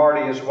Lemmer and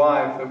Marty, his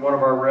wife, at one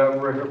of our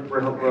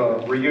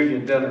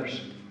reunion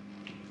dinners.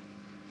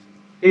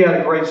 He had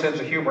a great sense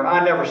of humor.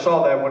 I never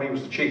saw that when he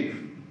was the chief.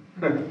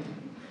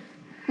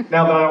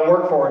 Now that I don't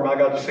work for him, I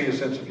got to see his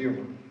sense of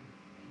humor.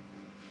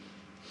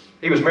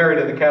 He was married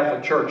in the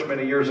Catholic Church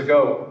many years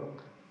ago.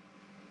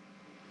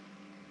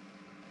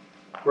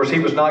 Of course, he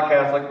was not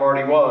Catholic,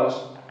 Marty was.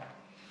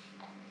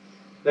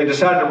 They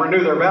decided to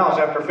renew their vows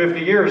after 50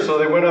 years, so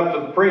they went up to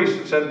the priest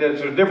and said,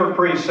 it's a different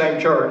priest,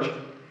 same church.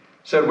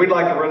 Said, we'd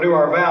like to renew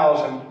our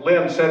vows. And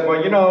Lynn said,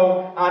 well,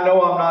 I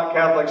know I'm not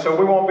Catholic, so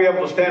we won't be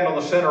able to stand on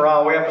the center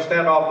aisle. We have to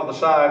stand off to the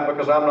side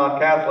because I'm not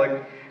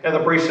Catholic. And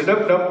the priest said,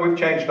 nope, we've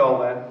changed all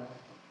that.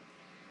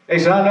 He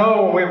said, I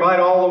know when we invite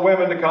all the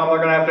women to come, they're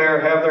going to have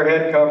their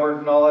head covered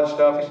and all that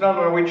stuff. He said,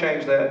 no, we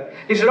changed that.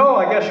 He said, oh,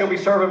 I guess you'll be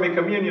serving me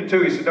communion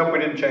too. He said, nope, we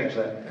didn't change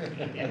that.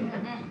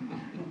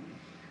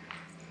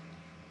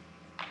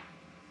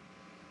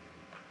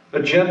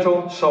 A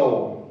gentle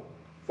soul,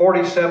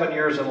 47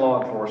 years in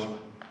law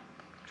enforcement,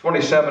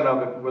 27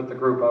 of it with the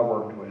group I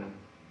worked with.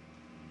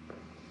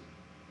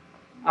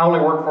 I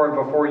only worked for him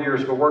for 4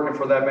 years, but working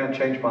for that man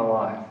changed my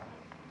life.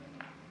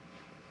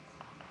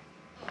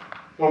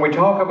 When we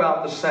talk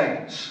about the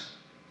saints,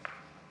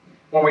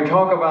 when we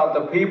talk about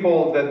the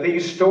people that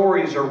these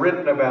stories are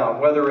written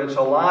about, whether it's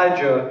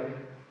Elijah,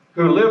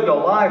 who lived a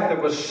life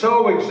that was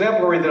so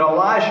exemplary that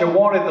Elisha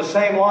wanted the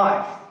same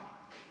life.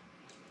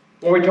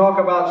 When we talk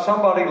about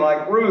somebody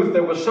like Ruth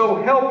that was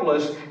so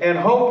helpless and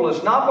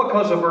hopeless, not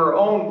because of her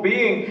own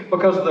being,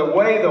 because of the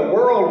way the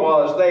world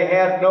was, they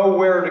had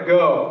nowhere to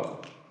go.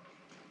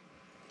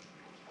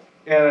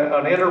 And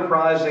an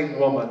enterprising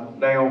woman,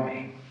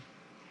 Naomi,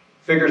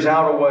 figures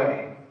out a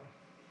way,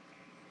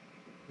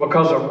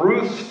 because of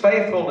Ruth's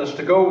faithfulness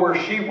to go where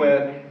she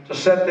went, to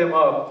set them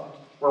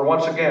up where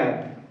once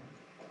again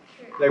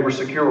they were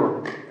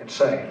secure and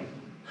safe.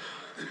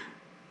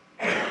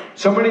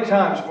 So many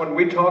times when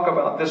we talk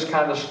about this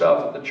kind of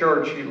stuff at the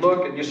church, you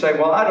look and you say,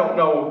 well, I don't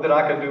know that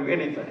I can do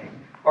anything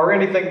or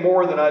anything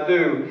more than I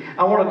do.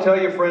 I want to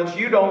tell you, friends,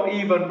 you don't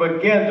even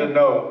begin to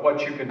know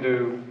what you can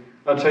do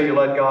until you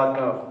let God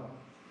know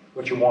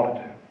what you want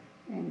to do.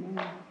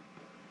 Amen.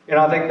 And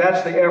I think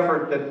that's the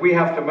effort that we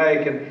have to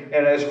make. And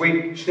as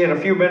we, in a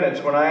few minutes,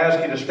 when I ask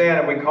you to stand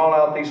and we call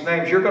out these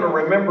names, you're going to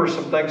remember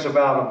some things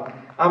about them.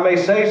 I may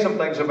say some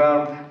things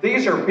about them.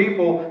 These are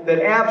people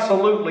that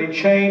absolutely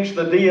changed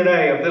the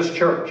DNA of this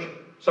church.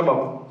 Some of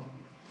them.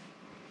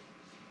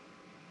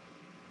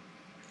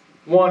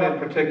 One in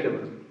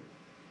particular.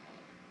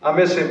 I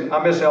miss him.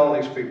 I miss all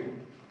these people.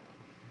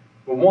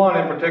 But one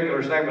in particular,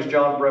 his name was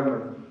John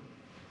Bremner.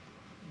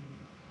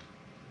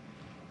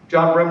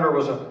 John Bremner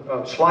was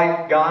a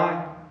slight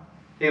guy.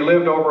 He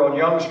lived over on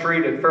Young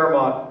Street at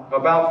Fairmont,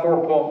 about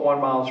 4.1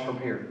 miles from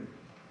here.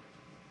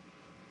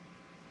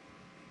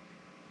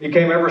 He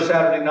came every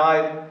Saturday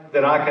night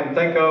that I can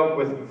think of,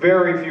 with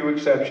very few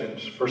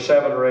exceptions, for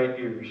 7 or 8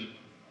 years.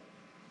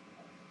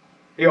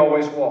 He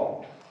always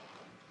walked.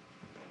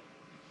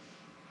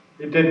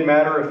 It didn't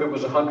matter if it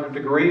was 100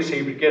 degrees.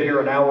 He would get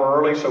here an hour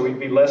early so he'd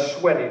be less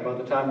sweaty by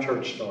the time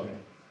church started.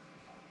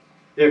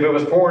 If it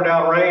was pouring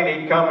out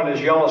rain, he'd come in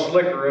his yellow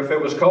slicker. If it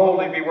was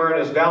cold, he'd be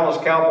wearing his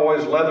Dallas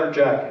Cowboys leather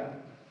jacket.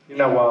 You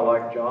know why I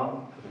like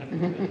John.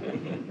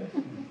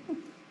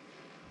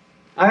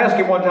 I asked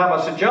him one time,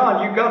 I said,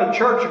 John, you've got a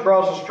church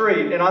across the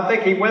street. And I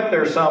think he went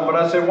there some, but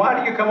I said, why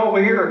do you come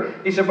over here?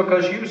 He said,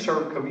 because you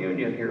serve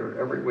communion here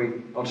every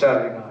week on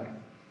Saturday night.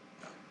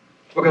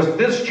 Because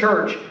this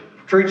church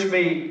treats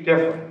me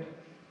different.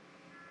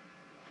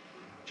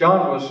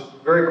 John was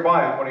very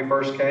quiet when he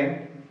first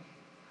came.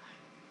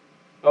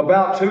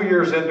 About 2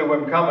 years into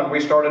him coming, we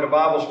started a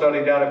Bible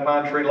study down at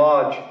Pine Tree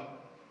Lodge.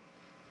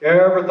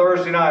 Every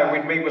Thursday night,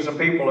 we'd meet with some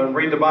people and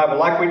read the Bible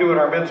like we do in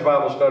our men's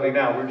Bible study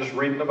now. We're just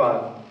reading the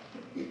Bible.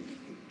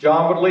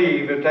 John would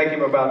leave. It would take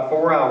him about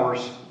 4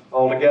 hours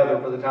altogether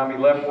by the time he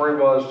left where he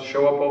was to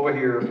show up over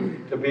here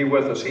to be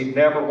with us. He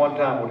never one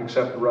time would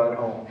accept a ride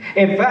home.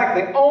 In fact,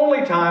 the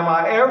only time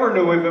I ever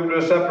knew of him to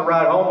accept a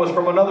ride home was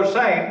from another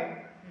saint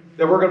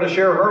that we're going to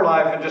share her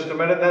life in just a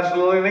minute. That's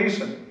Lillian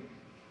Eason.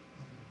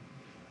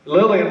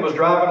 Lillian was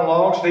driving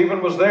along.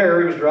 Stephen was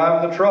there. He was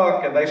driving the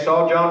truck, and they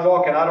saw John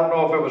walking. I don't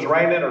know if it was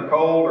raining or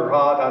cold or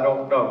hot. I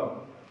don't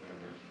know.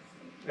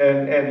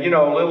 And you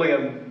know,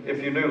 Lillian,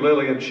 if you knew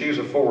Lillian, she's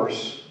a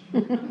force.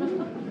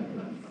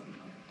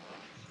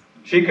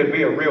 She could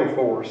be a real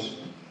force.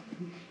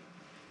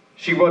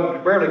 She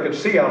barely could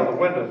see out of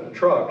the window of the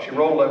truck. She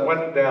rolled that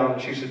window down,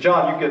 and she said,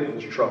 John, you get in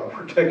this truck.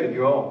 We're taking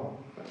you home.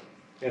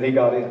 And he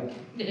got in.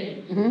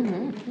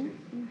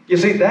 You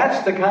see,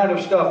 that's the kind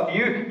of stuff.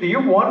 Do you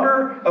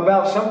wonder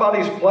about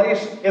somebody's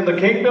place in the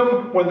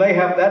kingdom when they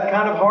have that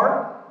kind of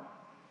heart?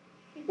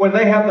 when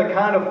they have the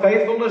kind of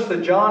faithfulness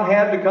that John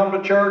had to come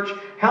to church,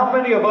 how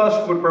many of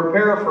us would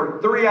prepare for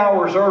 3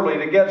 hours early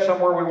to get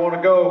somewhere we want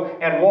to go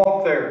and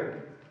walk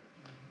there?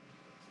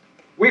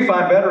 We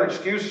find better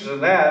excuses than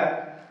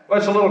that. Well,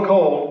 it's a little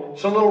cold.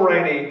 It's a little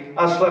rainy.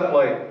 I slept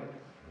late.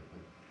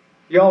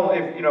 Y'all,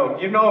 if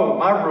you know,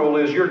 my rule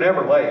is you're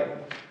never late.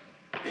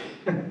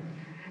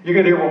 You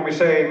can hear when we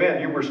say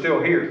amen, you were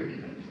still here.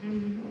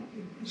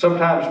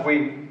 Sometimes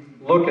we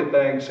look at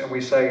things and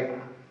we say,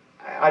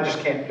 I just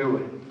can't do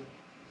it.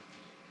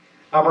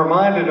 I'm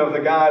reminded of the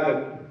guy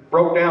that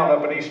broke down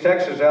up in East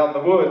Texas out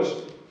in the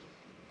woods.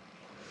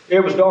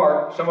 It was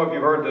dark. Some of you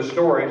heard this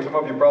story. Some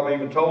of you probably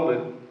even told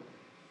it.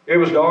 It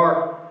was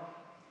dark.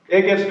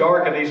 It gets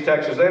dark in East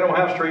Texas. They don't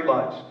have street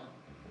lights.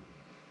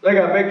 They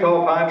got big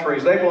tall pine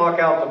trees. They block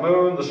out the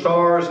moon, the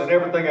stars, and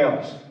everything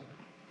else.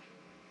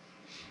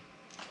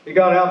 He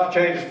got out to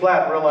change his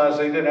flat and realized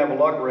that he didn't have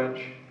a lug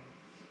wrench.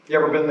 You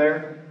ever been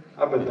there?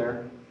 I've been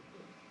there.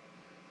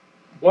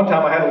 One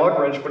time I had a lug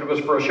wrench, but it was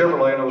for a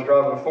Chevrolet and I was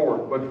driving a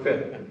Ford. Wouldn't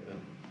fit.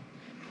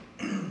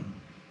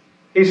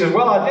 He says,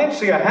 well, I did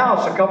see a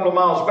house a couple of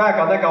miles back.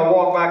 I think I'll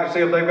walk back and see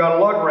if they've got a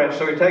lug wrench.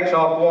 So he takes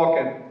off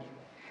walking.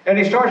 And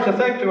he starts to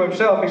think to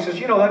himself, he says,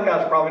 that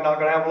guy's probably not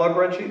going to have a lug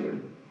wrench either.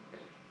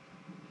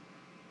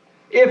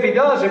 If he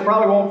does, it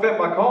probably won't fit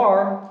my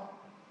car.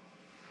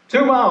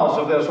 2 miles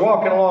of this,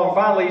 walking along.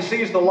 Finally, he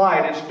sees the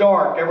light. It's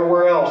dark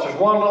everywhere else. There's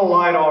one little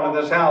light on in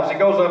this house. He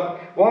goes up,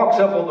 walks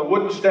up on the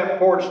wooden step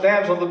porch,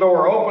 stands on the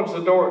door, opens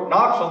the door,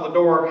 knocks on the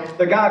door.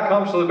 The guy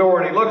comes to the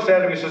door and he looks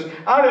at him. He says,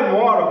 I didn't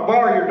want to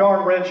borrow your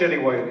darn wrench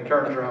anyway. And he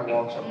turns around and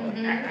walks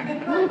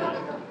away.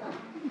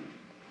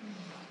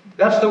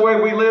 That's the way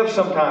we live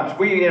sometimes.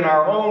 We, in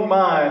our own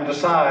mind,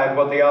 decide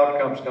what the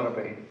outcome's going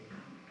to be.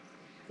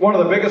 One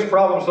of the biggest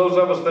problems, those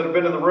of us that have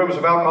been in the rooms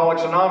of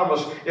Alcoholics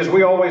Anonymous, is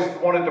we always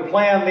wanted to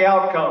plan the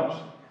outcomes.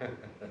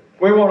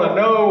 We want to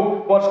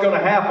know what's going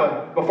to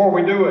happen before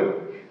we do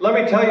it. Let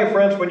me tell you,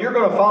 friends, when you're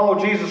going to follow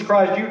Jesus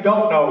Christ, you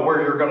don't know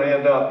where you're going to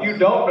end up. You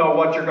don't know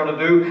what you're going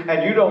to do,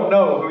 and you don't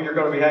know who you're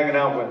going to be hanging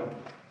out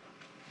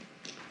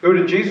with. Who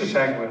did Jesus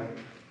hang with?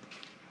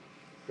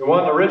 It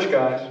wasn't the rich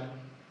guys.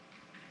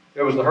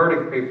 It was the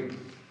hurting people.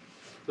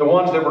 The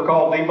ones that were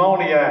called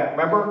demoniac,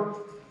 remember?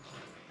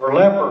 Or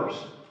lepers.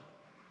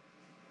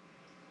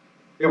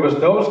 It was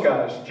those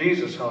guys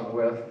Jesus hung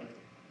with.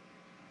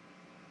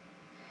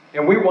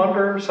 And we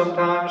wonder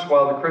sometimes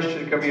why the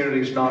Christian community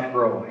is not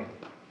growing.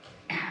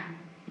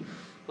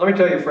 Let me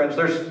tell you, friends,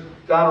 there's,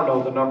 I don't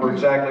know the number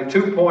exactly,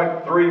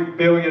 2.3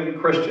 billion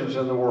Christians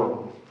in the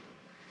world.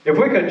 If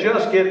we could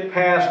just get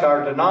past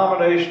our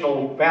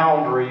denominational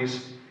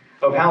boundaries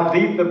of how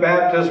deep the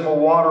baptismal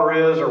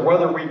water is, or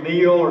whether we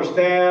kneel or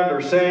stand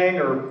or sing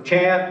or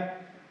chant,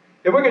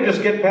 if we could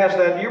just get past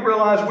that, do you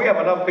realize we have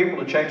enough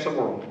people to change the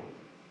world?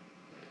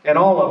 And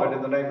all of it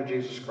in the name of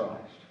Jesus Christ.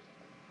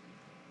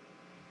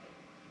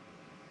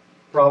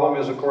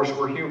 Problem is, of course,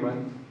 we're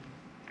human.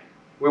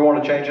 We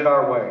want to change it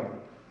our way.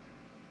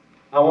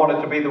 I want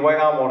it to be the way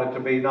I want it to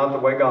be, not the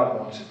way God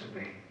wants it to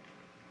be.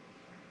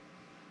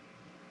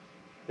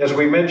 As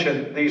we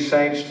mentioned these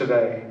saints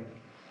today,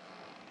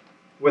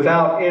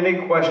 without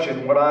any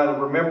question, what I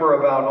remember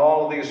about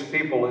all of these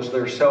people is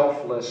their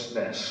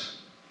selflessness,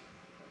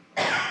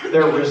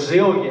 their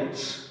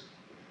resilience.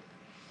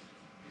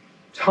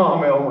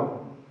 Tom Elmer,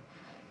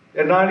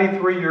 at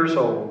 93 years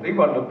old, he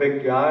wasn't a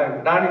big guy.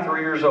 At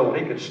 93 years old,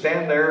 he could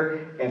stand there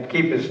and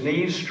keep his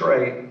knees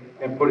straight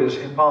and put his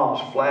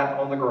palms flat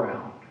on the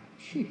ground.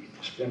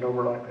 Just bend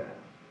over like that.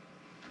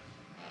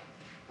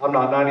 I'm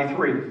not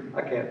 93.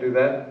 I can't do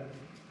that.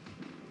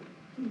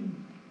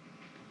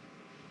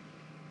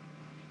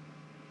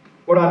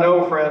 What I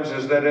know, friends,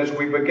 is that as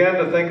we begin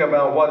to think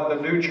about what the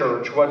new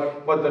church,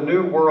 what the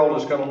new world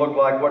is going to look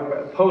like,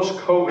 what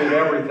post-COVID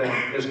everything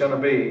is going to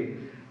be,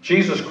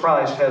 Jesus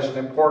Christ has an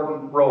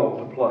important role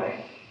to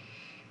play.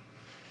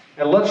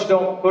 And let's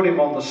don't put him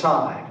on the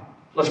side.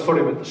 Let's put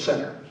him at the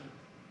center.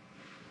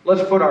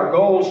 Let's put our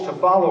goals to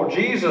follow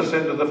Jesus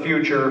into the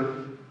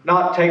future,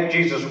 not take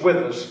Jesus with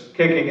us,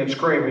 kicking and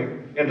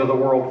screaming into the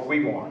world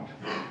we want.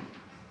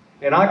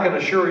 And I can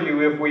assure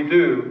you, if we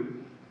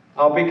do,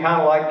 I'll be kind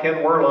of like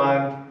Ken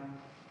Werlein.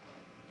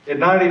 In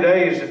 90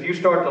 days, if you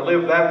start to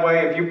live that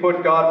way, if you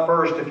put God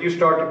first, if you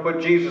start to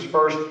put Jesus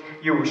first,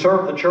 you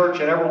serve the church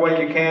in every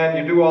way you can,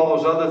 you do all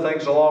those other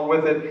things along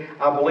with it,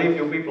 I believe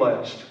you'll be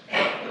blessed.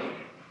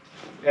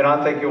 And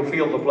I think you'll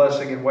feel the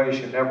blessing in ways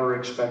you never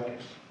expected.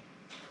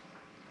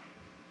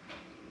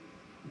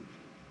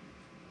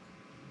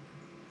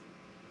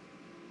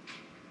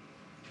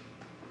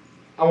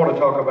 I want to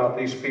talk about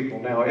these people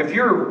now. If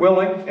you're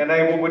willing and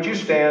able, would you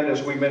stand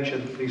as we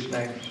mention these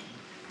names?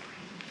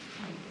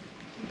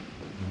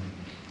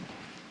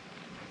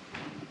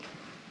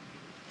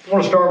 I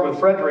want to start with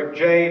Frederick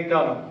J.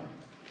 Dunham.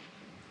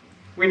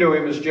 We knew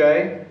him as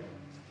Jay.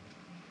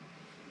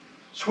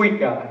 Sweet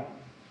guy.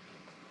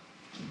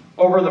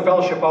 Over in the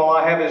fellowship hall,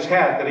 I have his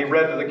hat that he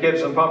read to the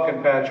kids in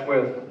Pumpkin Patch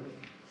with.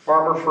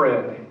 Farmer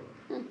Fred.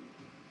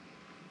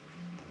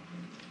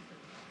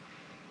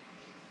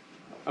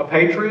 A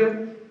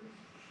patriot.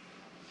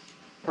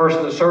 a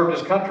person that served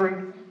his country,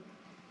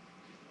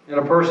 and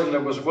a person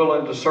that was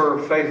willing to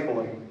serve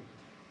faithfully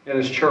in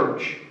his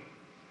church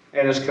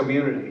and his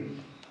community.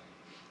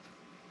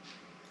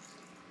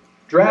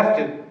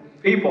 Drafted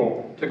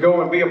people to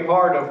go and be a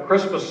part of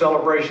Christmas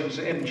celebrations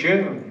in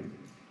June.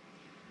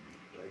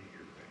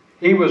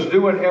 He was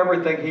doing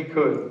everything he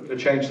could to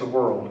change the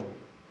world.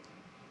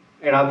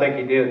 And I think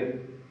he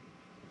did.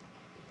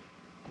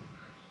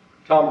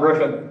 Tom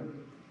Griffin.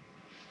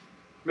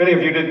 Many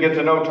of you didn't get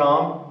to know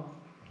Tom.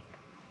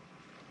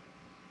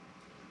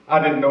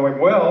 I didn't know him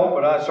well,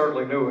 but I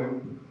certainly knew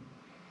him.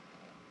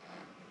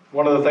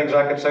 One of the things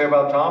I could say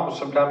about Tom was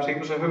sometimes he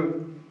was a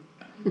hoot.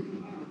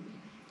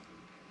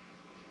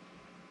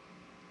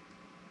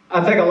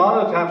 I think a lot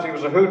of the times he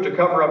was a hoot to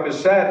cover up his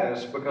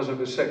sadness because of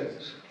his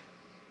sickness.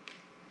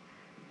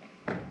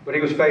 But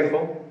he was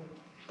faithful.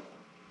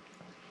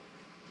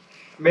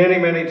 Many,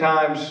 many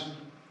times,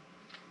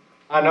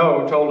 I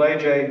know, told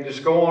AJ,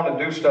 just go on and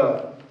do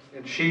stuff.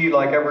 And she,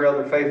 like every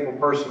other faithful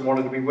person,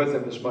 wanted to be with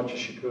him as much as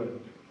she could.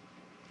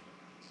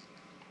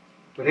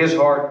 But his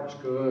heart was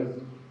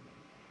good.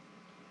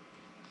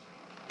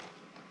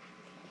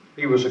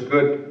 He was a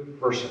good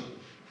person.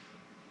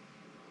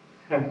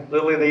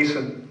 Lillian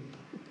Eason.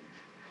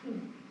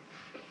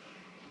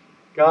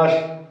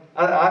 Gosh,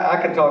 I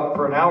could talk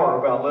for an hour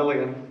about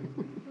Lillian.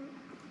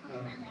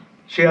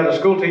 She had a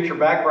school teacher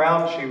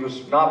background. She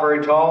was not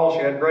very tall.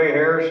 She had gray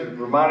hair. She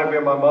reminded me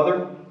of my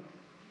mother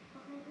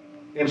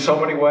in so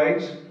many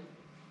ways.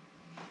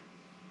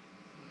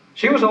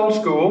 She was old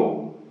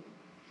school.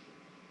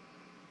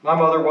 My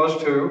mother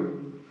was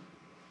too.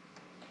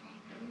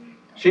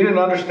 She didn't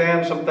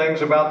understand some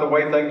things about the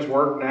way things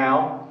work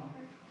now.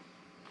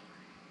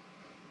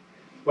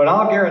 But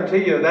I'll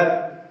guarantee you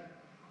that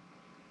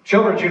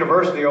Children's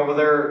University over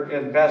there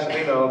in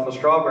Pasadena off of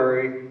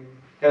Strawberry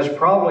has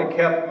probably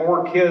kept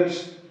more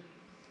kids,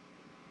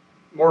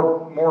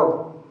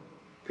 more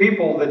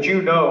people that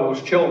you know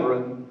as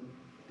children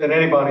than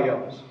anybody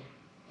else.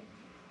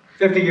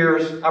 50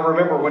 years, I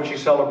remember when she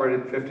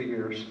celebrated 50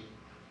 years.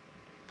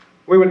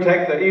 We would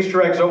take the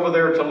Easter eggs over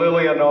there to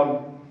Lillian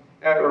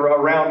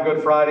around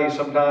Good Friday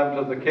sometime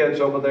to the kids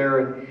over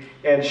there,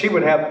 and she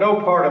would have no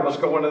part of us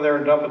going in there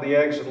and dumping the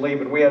eggs and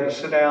leaving. We had to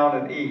sit down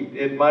and eat.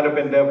 It might have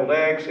been deviled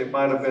eggs, it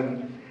might have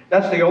been...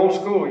 That's the old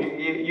school.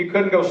 You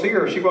couldn't go see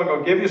her. She wasn't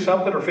going to give you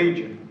something or feed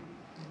you.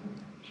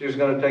 She was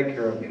going to take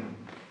care of you.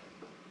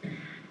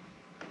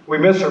 We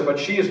miss her, but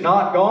she is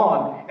not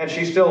gone, and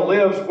she still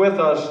lives with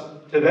us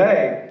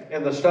today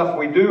in the stuff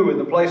we do, in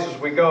the places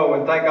we go,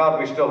 and thank God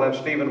we still have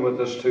Stephen with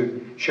us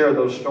to share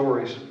those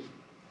stories.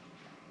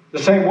 The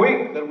same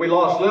week that we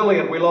lost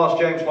Lillian, we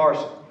lost James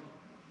Larson.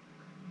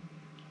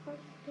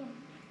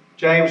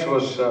 James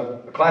was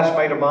a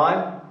classmate of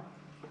mine.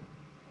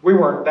 We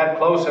weren't that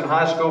close in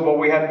high school, but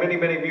we had many,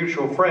 many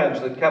mutual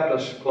friends that kept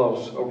us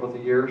close over the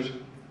years.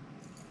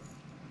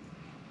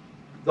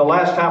 The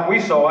last time we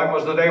saw him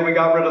was the day we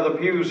got rid of the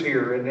pews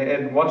here.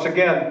 And once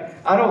again,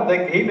 I don't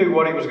think he knew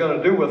what he was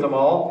going to do with them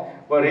all,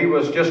 but he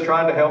was just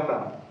trying to help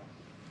out,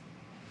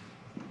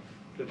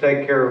 to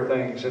take care of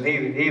things. And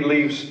he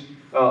leaves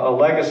a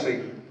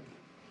legacy.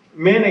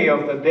 Many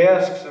of the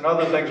desks and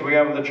other things we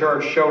have in the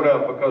church showed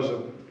up because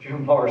of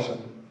Jim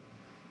Larson.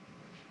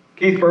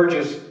 Keith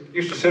Burgess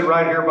used to sit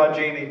right here by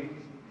Jeannie.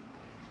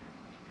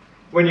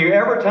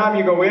 Every time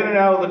you go in and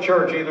out of the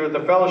church, either at the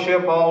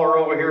fellowship hall or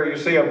over here, you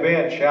see a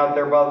bench out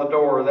there by the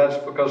door. That's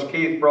because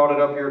Keith brought it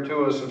up here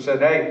to us and said,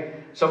 hey,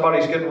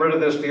 somebody's getting rid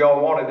of this. Do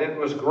y'all want it? It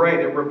was great.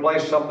 It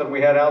replaced something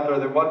we had out there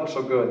that wasn't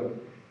so good.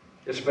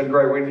 It's been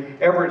great.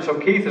 So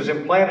Keith has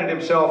implanted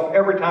himself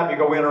every time you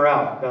go in or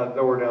out. That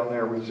door down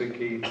there, we see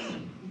Keith.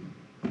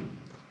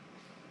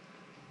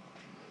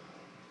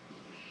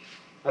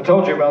 I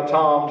told you about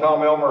Tom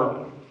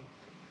Elmer.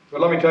 But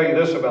let me tell you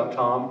this about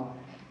Tom.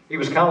 He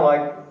was kind of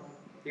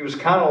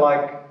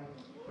like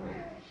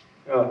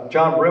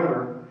John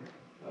Bremner.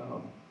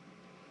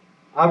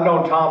 I've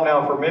known Tom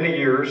now for many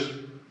years.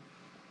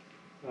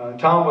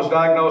 Tom was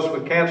diagnosed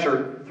with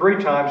cancer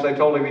 3 times. They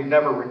told him he'd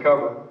never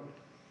recover.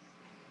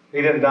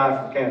 He didn't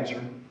die from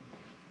cancer.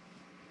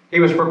 He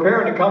was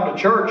preparing to come to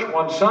church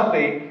one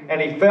Sunday, and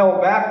he fell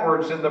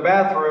backwards in the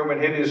bathroom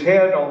and hit his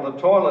head on the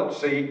toilet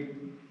seat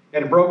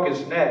and broke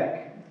his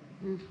neck.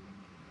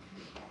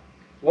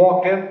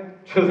 Walked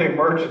into the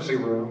emergency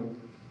room,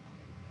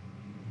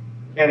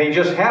 and he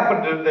just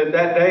happened to,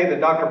 that day that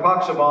Dr.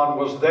 Poxaban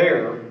was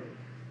there,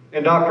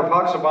 and Dr.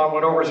 Poxaban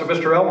went over and said,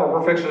 Mr. Elmer,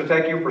 we're fixing to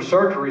take you for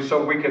surgery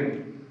so we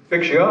can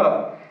fix you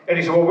up. And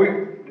he said, well,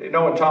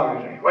 knowing Tom,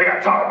 he said, we got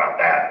to talk about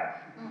that.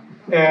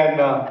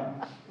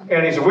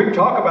 And he said, we can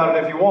talk about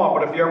it if you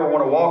want, but if you ever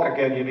want to walk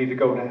again, you need to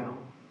go now.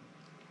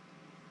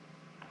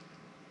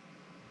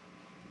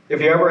 If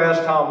you ever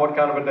ask Tom what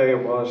kind of a day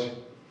it was,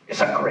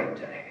 it's a great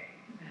day.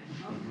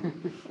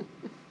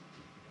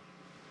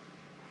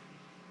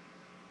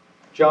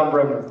 John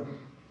Bremner.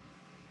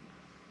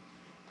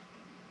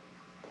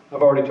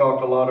 I've already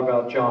talked a lot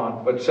about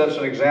John, but sets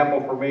an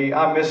example for me.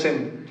 I miss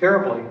him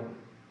terribly.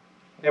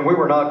 And we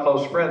were not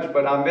close friends,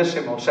 but I miss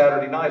him on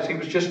Saturday nights. He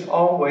was just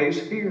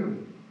always here.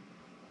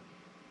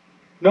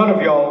 None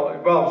of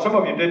y'all, well, some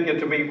of you did get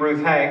to meet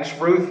Ruth Hanks.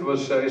 Ruth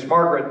is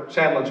Margaret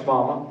Sandlin's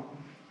mama.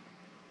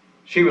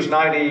 She was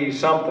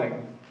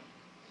 90-something.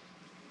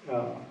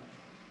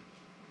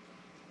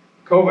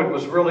 COVID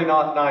was really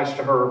not nice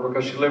to her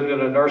because she lived in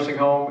a nursing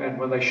home, and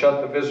when they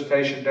shut the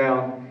visitation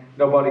down,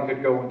 nobody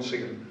could go and see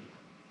her.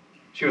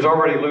 She was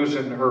already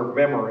losing her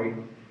memory,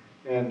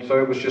 and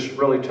so it was just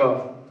really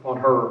tough on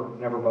her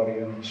and everybody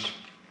else.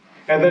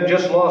 And then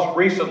just lost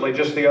recently,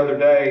 just the other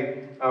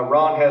day,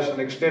 Ron has an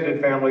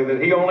extended family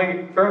that he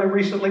only fairly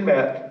recently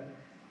met.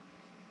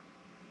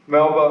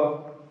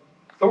 Melba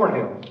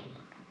Thornhill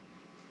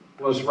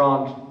was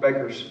Ron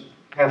Baker's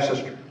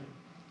half-sister.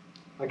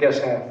 I guess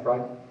half,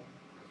 right?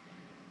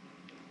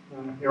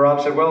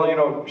 Ron said, well, you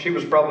know, she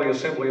was probably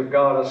Assembly of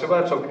God. I said,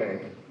 well, that's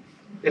okay.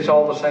 It's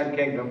all the same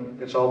kingdom.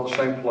 It's all the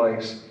same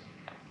place.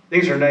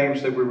 These are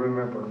names that we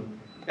remember.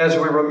 As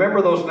we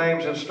remember those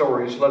names and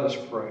stories, let us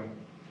pray.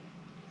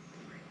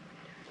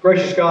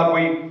 Gracious God,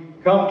 we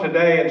come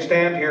today and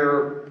stand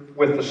here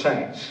with the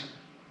saints.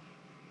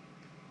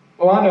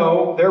 Oh, I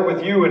know they're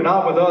with you and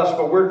not with us,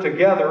 but we're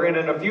together, and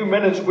in a few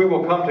minutes we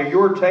will come to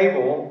your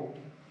table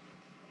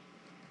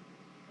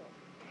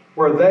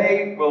where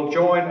they will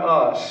join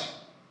us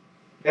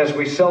as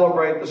we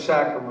celebrate the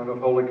sacrament of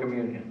Holy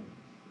Communion.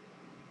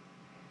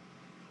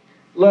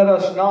 Let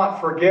us not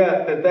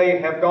forget that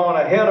they have gone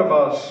ahead of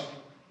us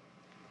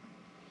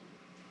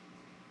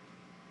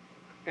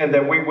and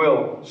that we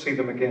will see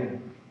them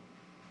again.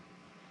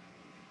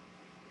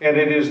 And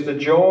it is the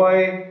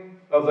joy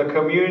of the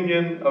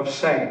communion of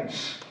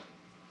saints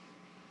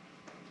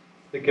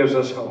that gives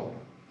us hope.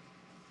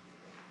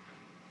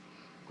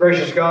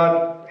 Gracious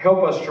God,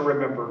 help us to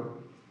remember.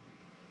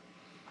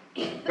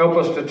 Help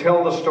us to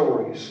tell the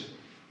stories.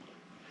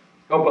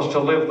 Help us to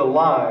live the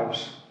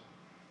lives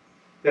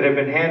that have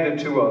been handed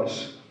to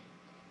us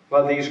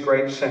by these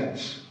great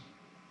saints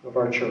of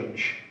our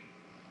church.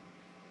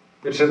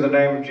 It's in the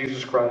name of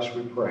Jesus Christ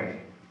we pray.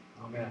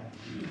 Amen.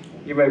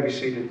 You may be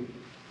seated.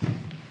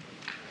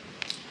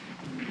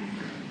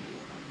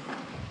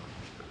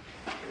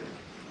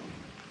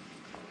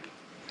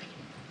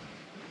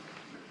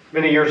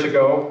 Many years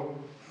ago,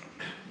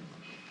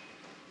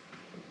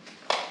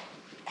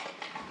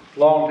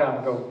 long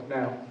time ago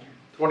now,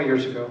 20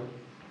 years ago,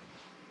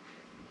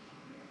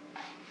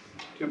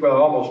 well,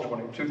 almost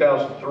 20,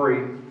 2003,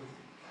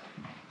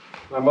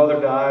 my mother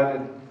died,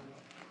 and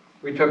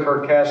we took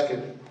her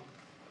casket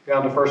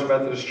down to First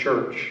Methodist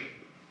Church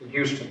in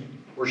Houston,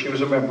 where she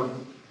was a member.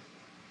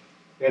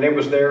 And it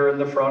was there in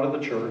the front of the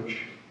church.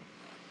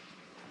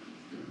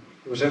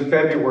 It was in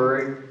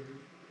February.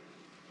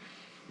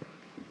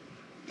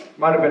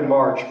 Might have been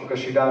March, because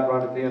she died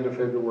right at the end of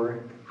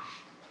February.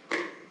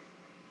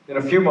 In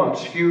a few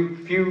months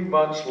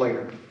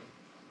later,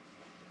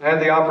 I had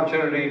the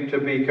opportunity to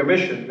be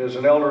commissioned as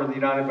an elder in the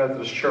United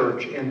Methodist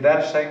Church in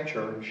that same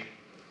church,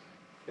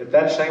 at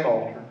that same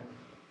altar,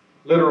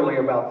 literally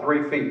about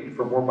 3 feet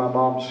from where my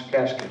mom's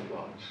casket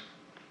was.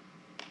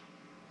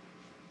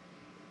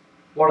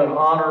 What an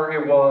honor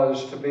it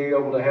was to be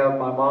able to have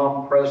my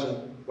mom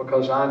present,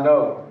 because I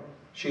know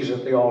she's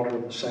at the altar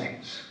of the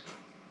saints.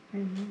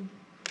 Mm-hmm.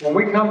 When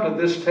we come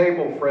to this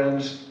table,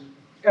 friends,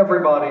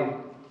 everybody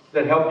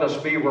that helped us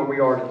be where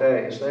we are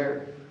today is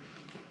there.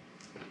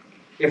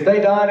 If they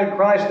died in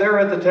Christ, they're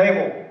at the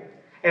table,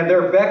 and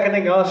they're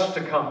beckoning us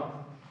to come.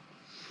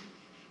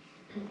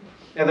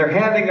 And they're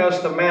handing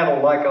us the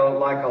mantle like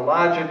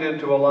Elijah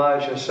did to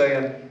Elijah,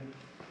 saying,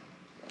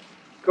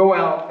 go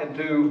out and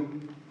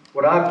do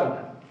what I've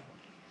done.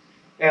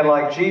 And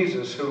like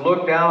Jesus, who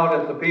looked out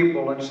at the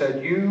people and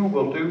said, you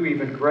will do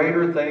even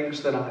greater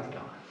things than I've done.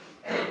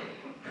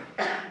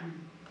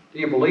 Do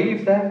you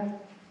believe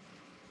that?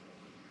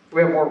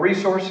 We have more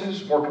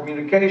resources, more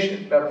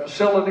communication, better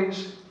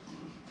facilities.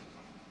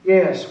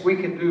 Yes, we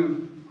can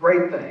do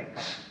great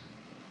things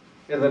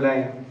in the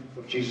name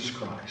of Jesus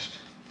Christ.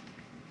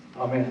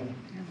 Amen.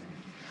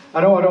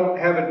 I know I don't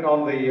have it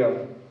on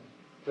the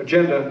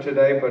agenda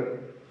today, but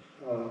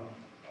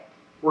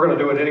we're going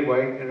to do it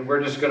anyway, and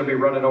we're just going to be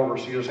running over,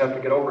 so you just have to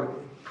get over it.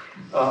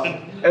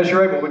 As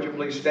you're able, would you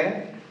please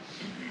stand?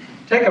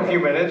 Take a few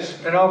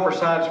minutes and offer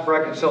signs of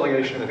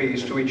reconciliation and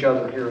peace to each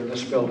other here in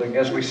this building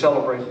as we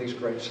celebrate these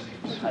great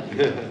saints.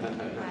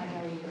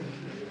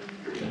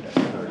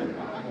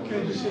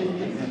 Good to see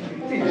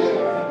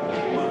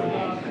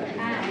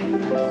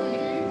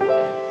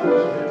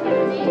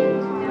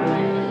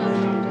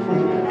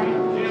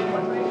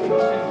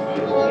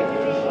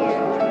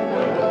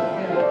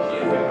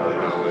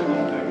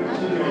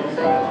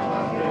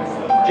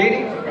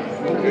Jeannie?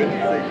 Good to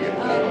see you.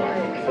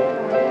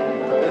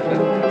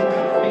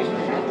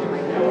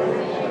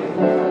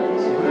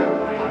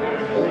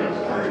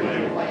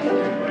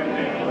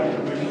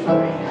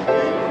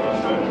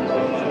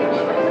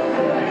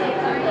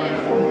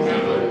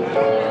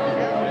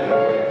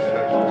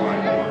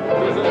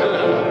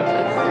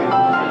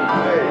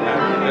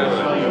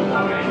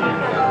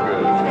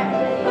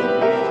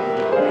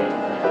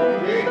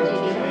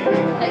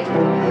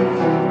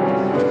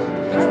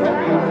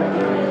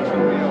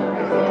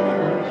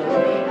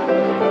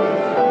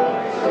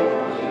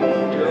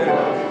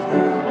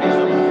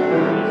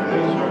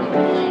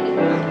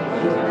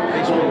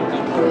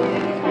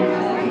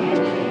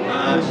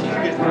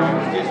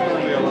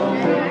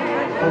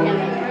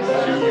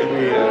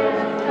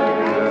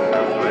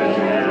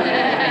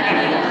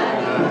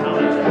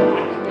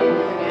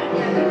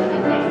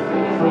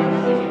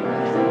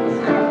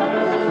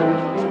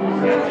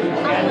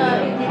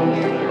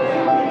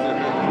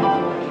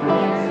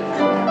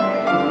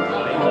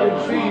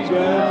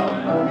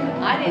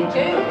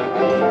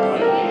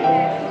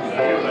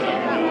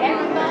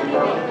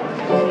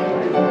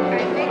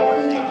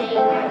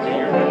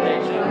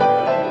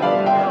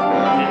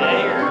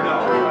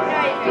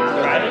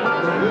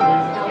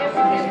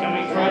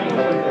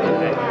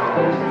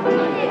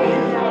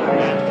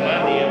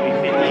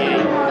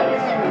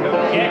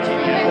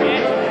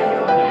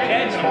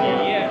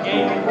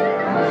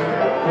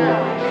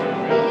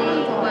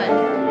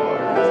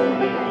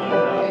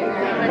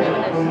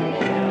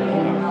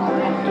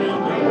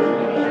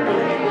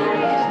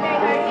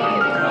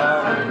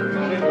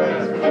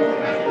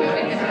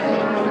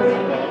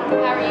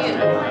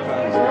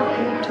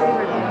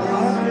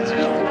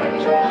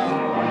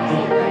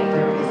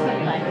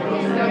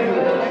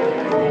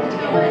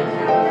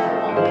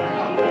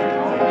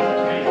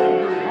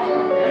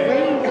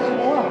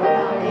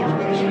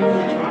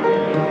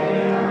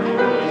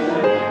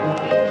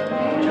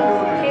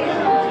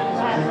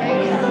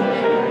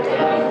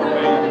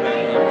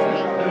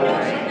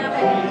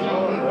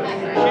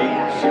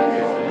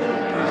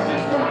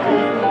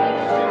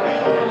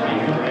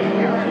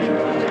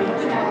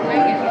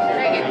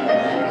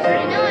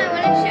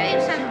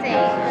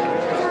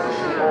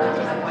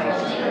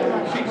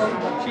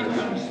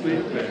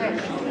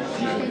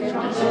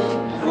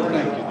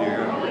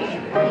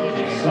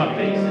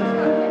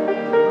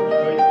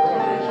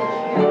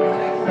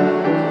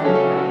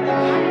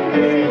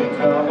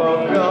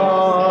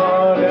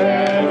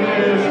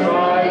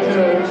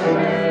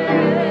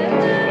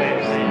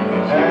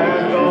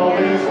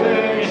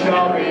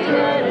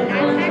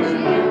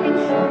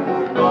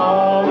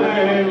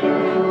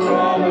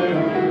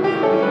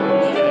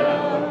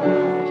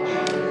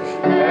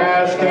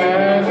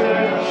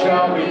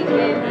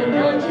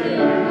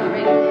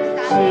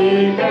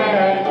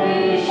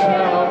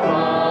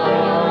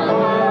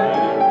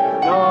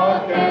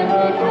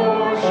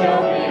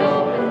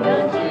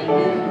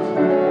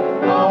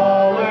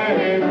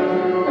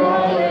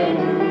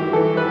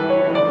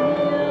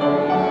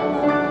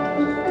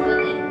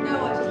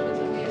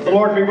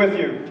 be with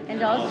you.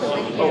 And also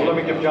with you. Oh, let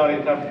me give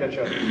Johnny time to catch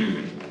up.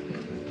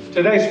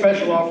 Today's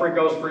special offering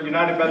goes for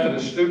United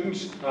Methodist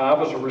students. I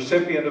was a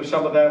recipient of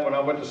some of that when I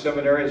went to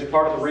seminary. It's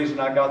part of the reason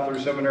I got through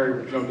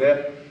seminary with no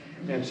debt.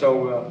 And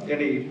so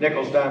any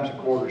nickels, dimes, and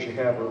quarters you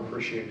have are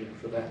appreciated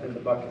for that in the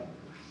bucket.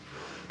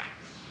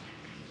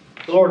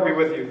 The Lord be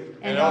with you.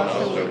 And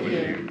also with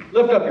you.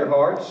 Lift up your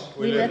hearts.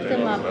 We lift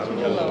them up to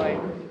the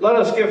Lord. Let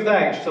us give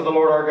thanks to the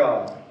Lord our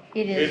God.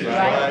 It is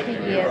right to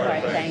give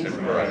our thanks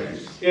and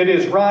praise. It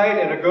is right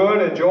and a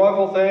good and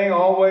joyful thing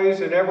always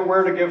and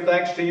everywhere to give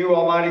thanks to you,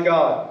 Almighty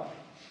God.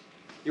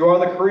 You are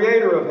the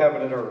creator of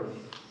heaven and earth,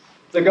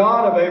 the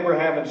God of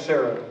Abraham and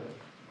Sarah,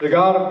 the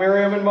God of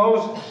Miriam and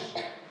Moses,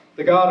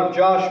 the God of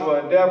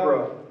Joshua and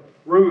Deborah,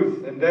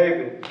 Ruth and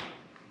David,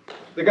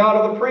 the God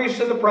of the priests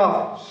and the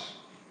prophets,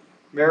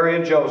 Mary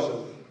and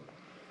Joseph,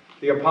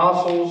 the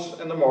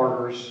apostles and the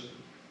martyrs,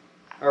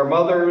 our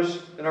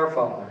mothers and our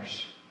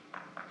fathers,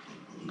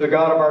 the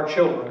God of our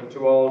children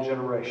to all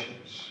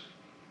generations.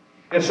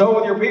 And so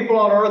with your people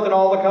on earth and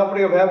all the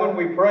company of heaven,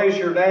 we praise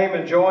your name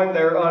and join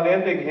their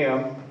unending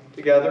hymn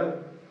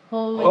together.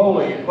 Holy,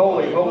 holy,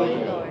 holy, holy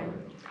Lord,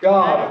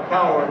 God of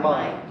power and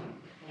might.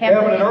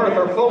 Heaven and earth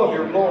are full of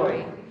your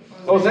glory.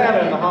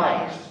 Hosanna in the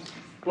highest.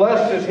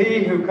 Blessed is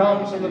he who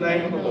comes in the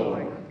name of the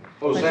Lord.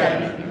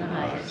 Hosanna in the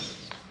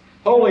highest.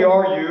 Holy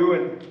are you,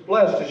 and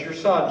blessed is your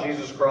Son,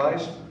 Jesus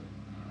Christ.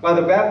 By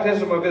the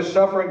baptism of his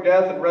suffering,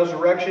 death, and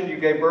resurrection, you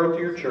gave birth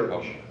to your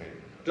church,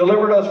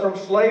 delivered us from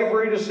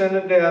slavery to sin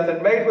and death,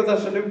 and made with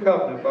us a new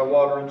covenant by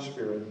water and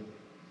spirit.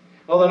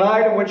 On the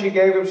night in which he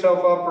gave himself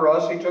up for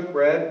us, he took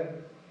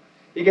bread.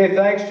 He gave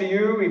thanks to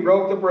you. He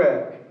broke the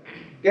bread,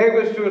 gave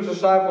it to his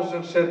disciples,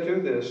 and said,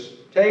 "Do this,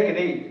 take and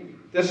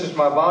eat. This is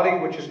my body,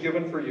 which is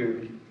given for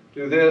you.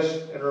 Do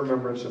this in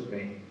remembrance of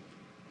me."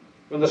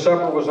 When the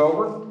supper was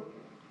over,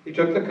 he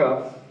took the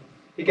cup.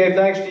 He gave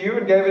thanks to you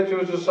and gave it to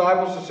his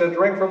disciples and said,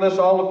 "Drink from this,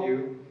 all of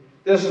you.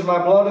 This is my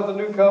blood of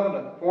the new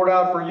covenant, poured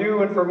out for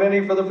you and for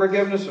many for the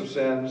forgiveness of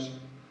sins.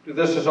 Do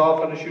this as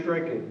often as you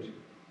drink it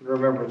in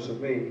remembrance of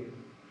me."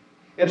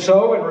 And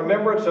so, in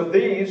remembrance of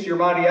these, your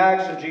mighty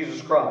acts of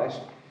Jesus Christ,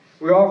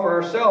 we offer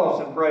ourselves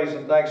in praise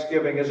and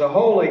thanksgiving as a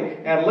holy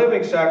and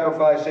living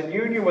sacrifice in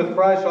union with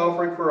Christ's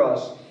offering for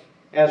us,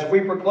 as we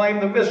proclaim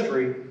the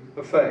mystery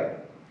of faith.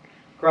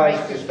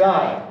 Christ is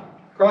died.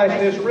 Christ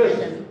is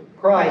risen.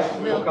 Christ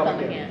will come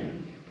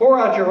again. Pour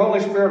out your Holy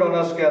Spirit on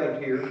us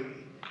gathered here,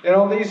 and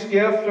on these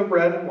gifts of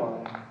bread and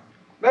wine.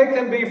 Make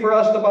them be for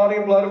us the body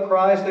and blood of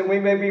Christ, that we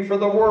may be for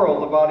the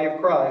world the body of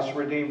Christ,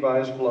 redeemed by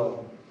his blood.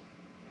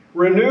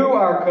 Renew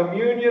our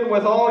communion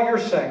with all your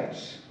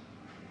saints,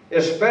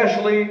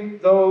 especially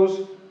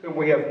those whom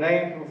we have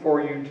named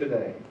before you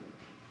today.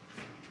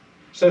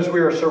 Since we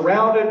are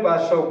surrounded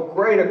by so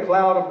great a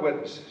cloud of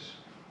witnesses,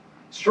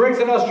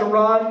 strengthen us to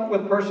run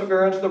with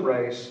perseverance the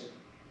race,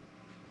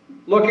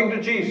 looking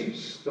to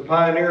Jesus, the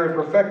pioneer and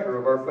perfecter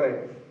of our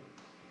faith.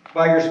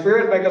 By your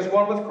Spirit, make us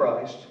one with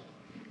Christ,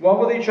 one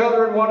with each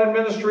other, and one in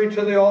ministry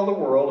to all the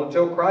world,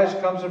 until Christ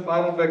comes in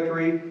final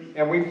victory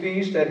and we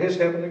feast at his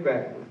heavenly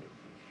banquet.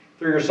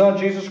 Through your Son,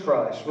 Jesus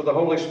Christ, with the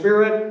Holy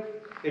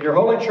Spirit, in your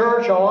holy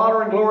church, all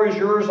honor and glory is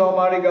yours,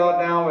 Almighty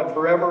God, now and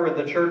forever. And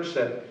the church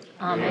said,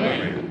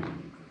 Amen.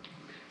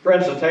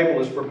 Friends, the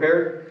table is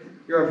prepared.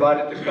 You're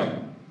invited to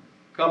come.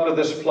 Come to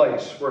this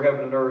place where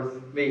heaven and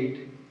earth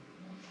meet.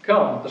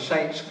 Come, the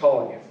saints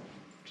call you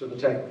to the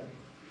table.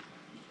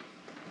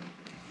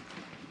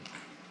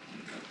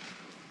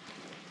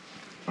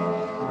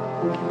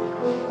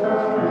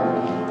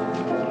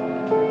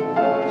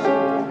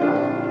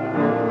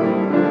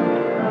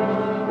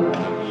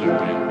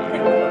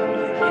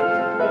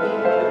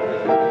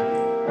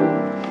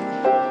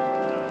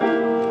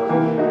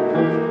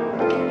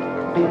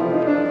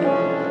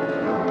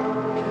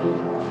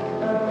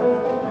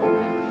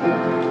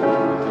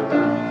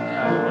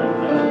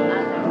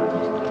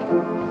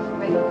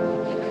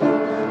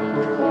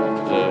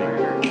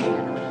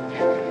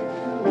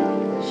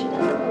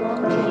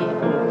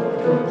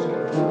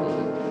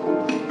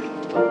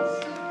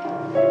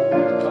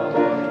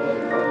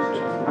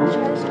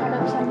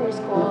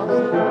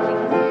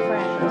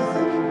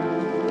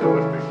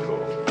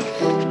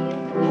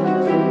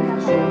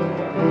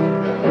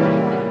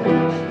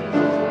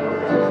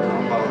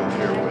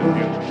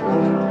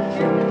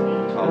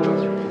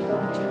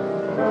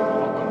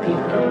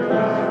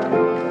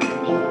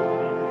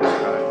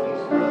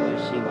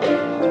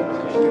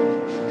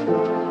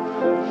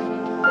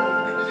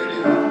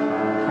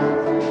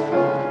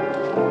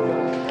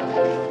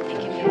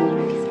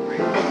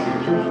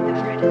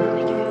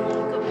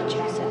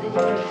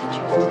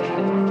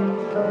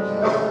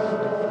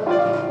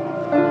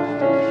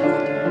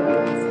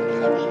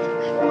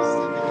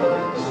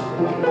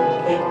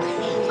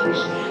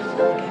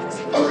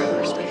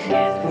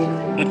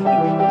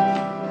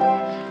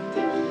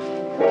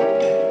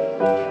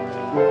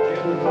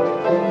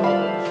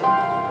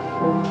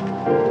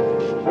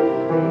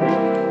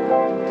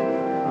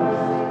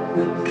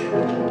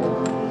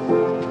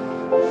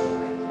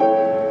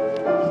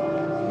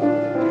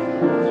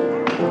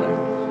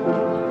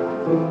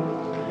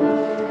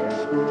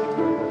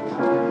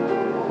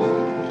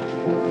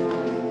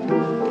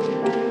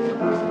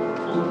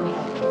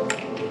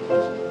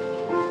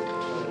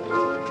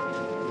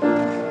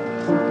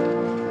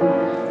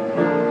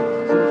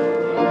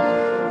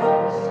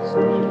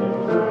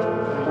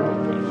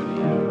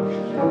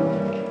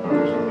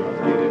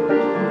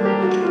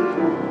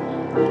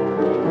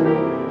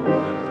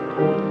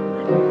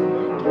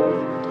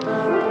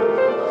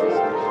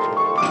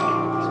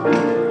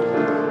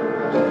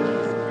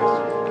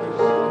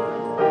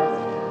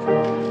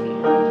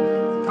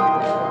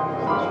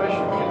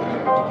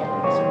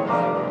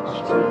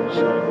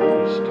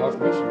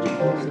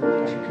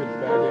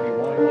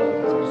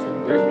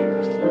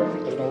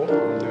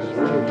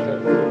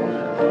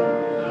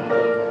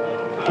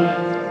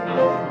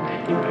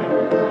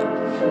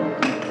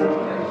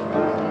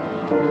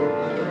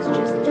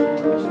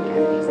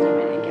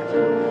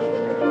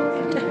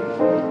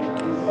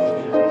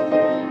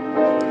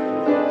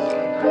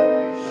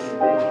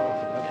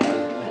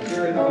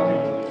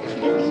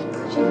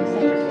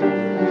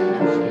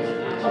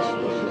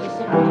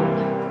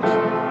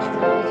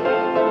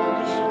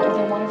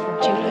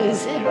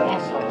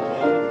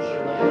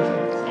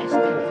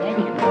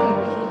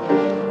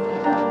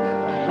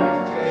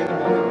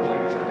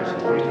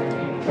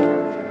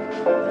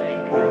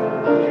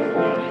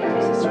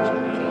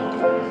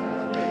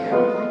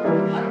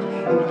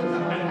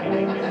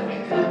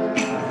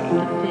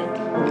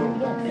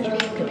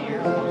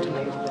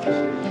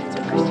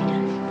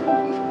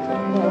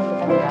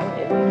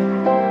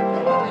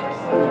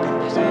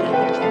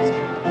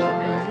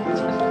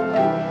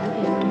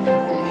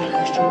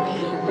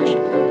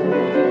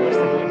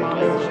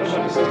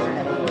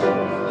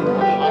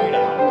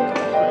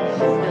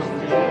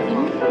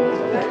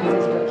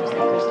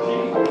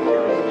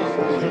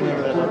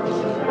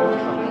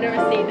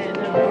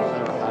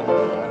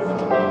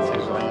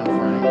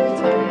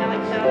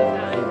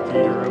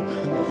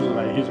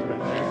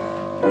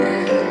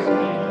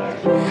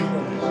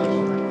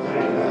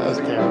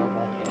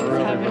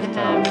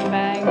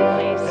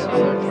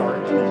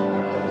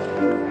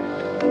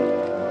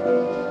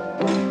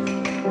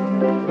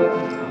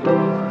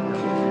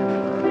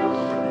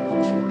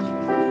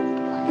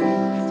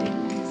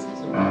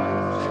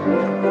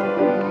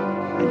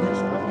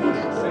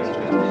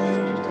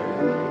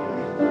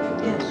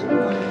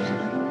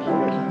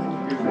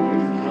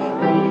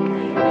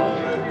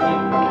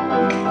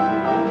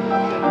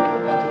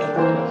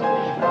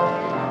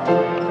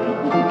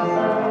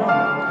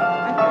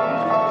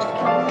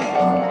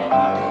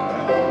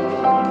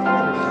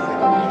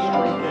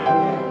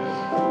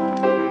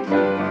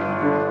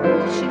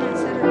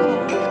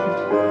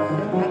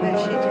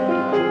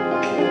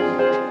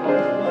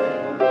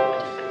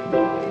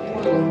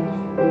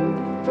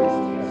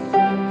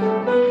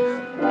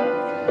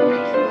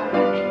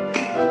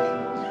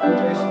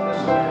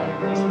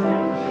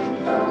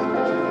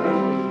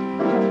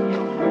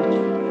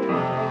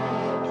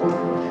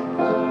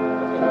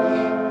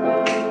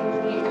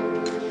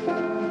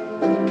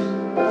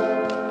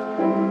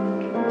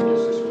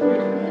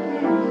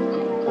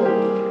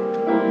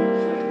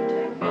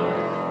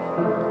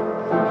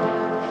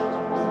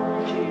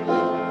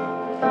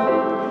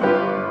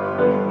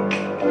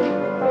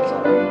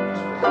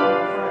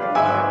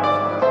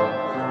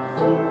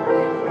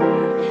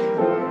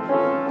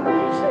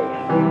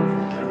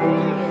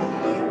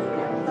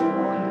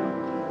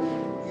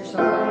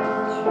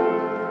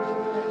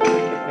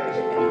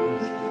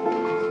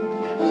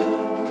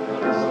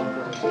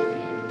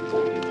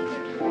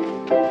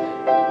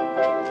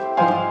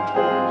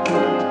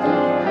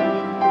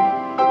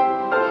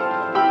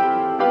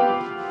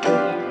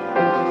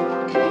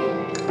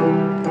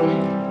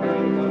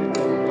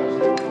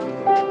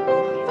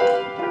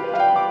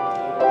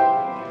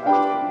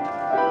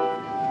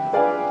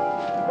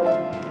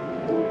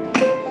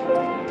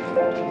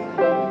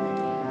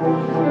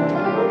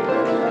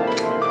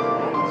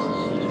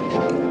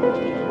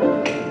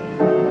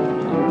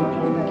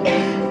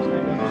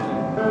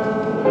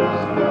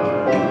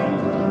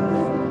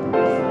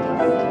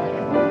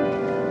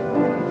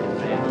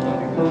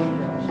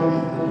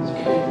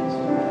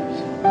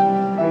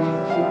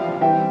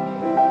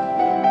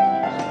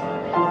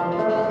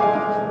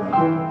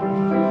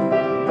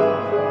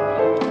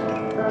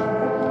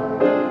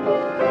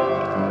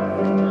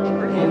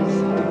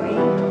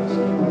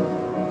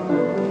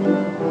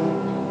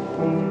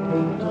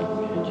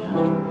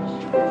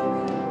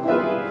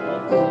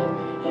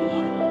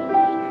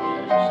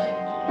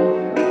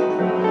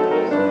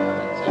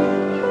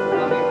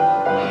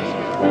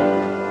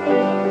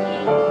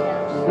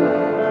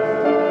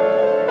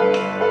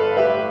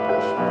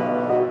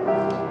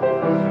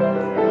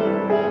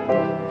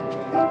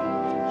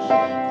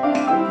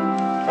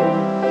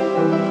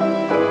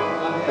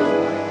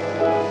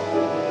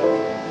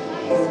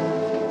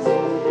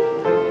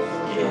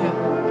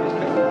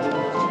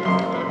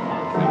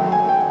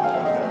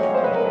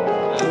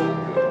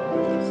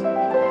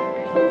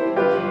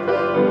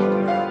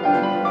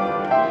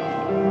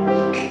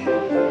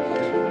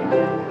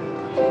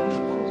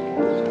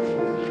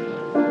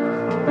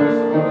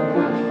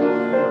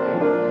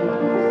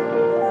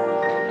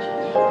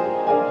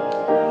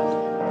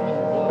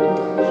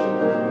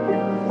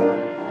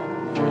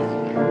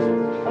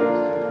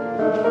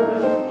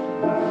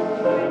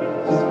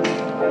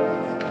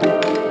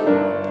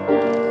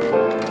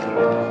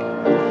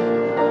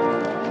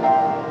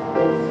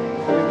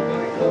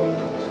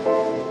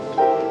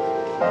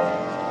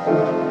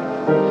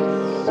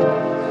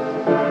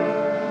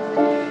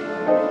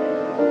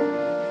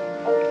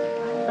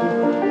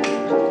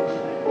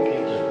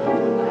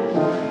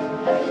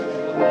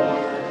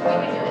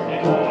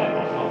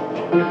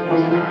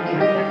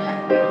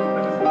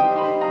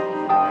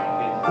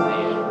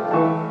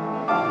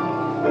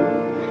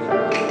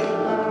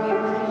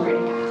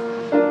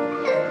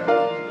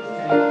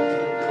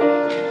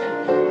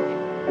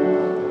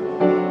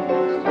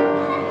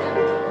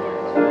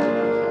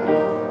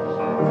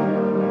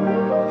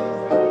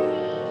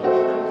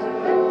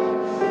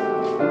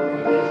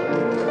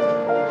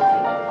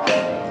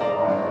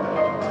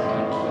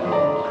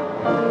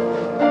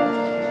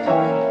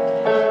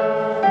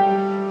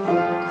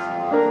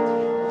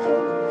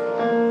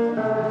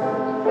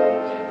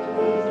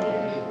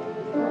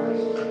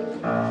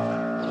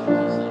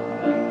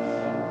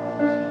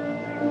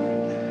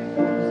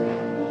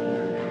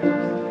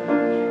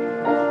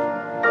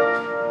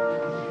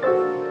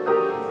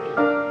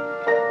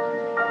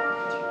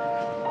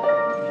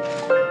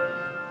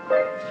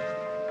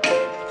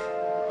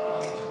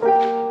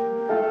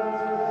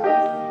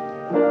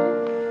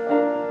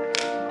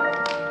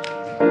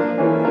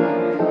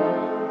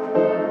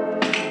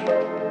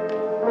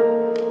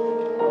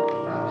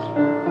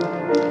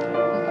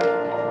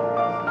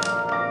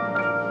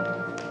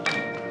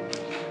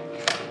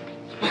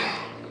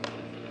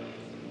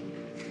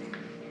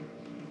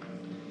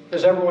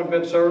 everyone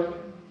been served?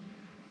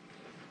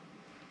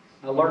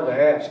 I learned to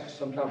ask.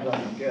 Sometimes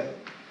I forget.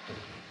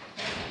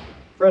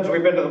 Friends,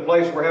 we've been to the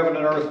place where heaven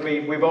and earth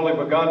meet. We've only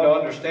begun to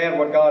understand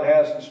what God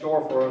has in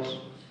store for us.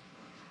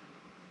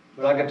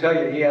 But I can tell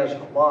you, He has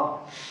a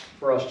lot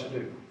for us to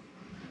do.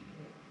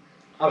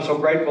 I'm so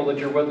grateful that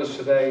you're with us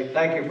today.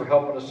 Thank you for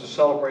helping us to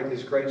celebrate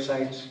these great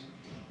saints.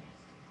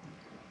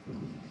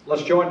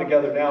 Let's join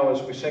together now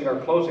as we sing our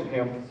closing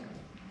hymn,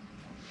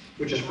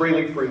 which is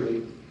Freely,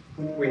 Freely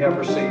We Have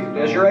Received.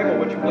 As you're able,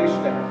 would you please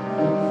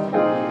stand?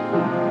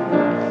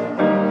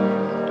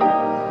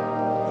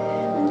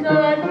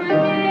 God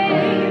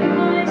forgave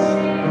my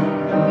sin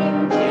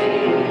in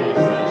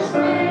Jesus'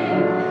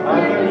 name.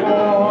 I've been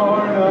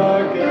born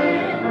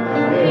again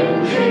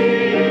in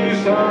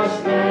Jesus'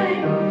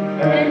 name,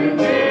 and in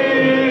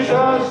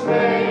Jesus'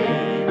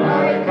 name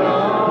I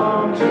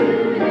come to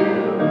you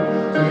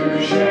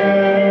to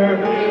share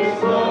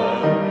His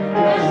love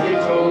as He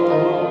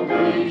told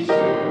me to.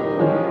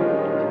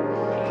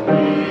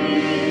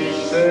 He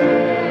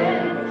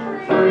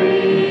said,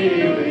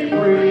 freely,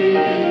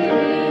 freely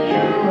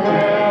you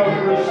have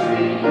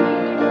received,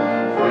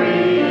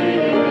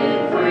 freely,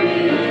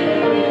 freely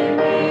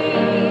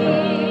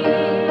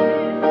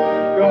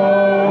go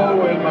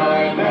in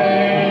my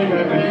name,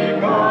 and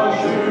because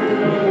you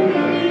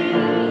believe,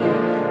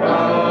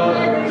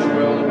 others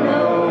will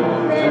know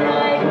that I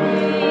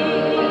believe.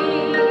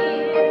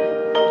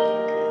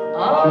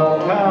 All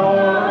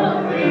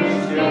power is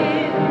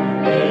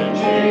given in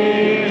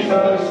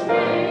Jesus'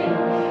 name,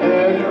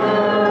 in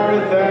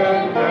earth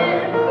and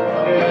heaven,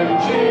 in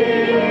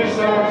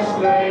Jesus'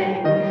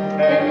 name,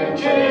 and in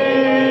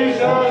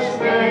Jesus'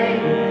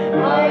 name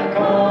I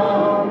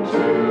come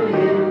to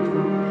you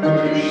to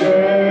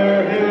share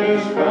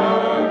His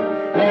power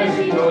as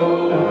He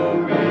told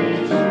me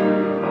to.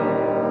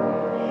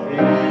 He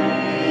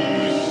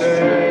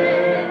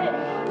said,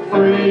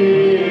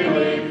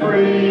 freely,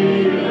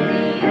 freely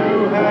you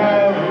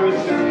have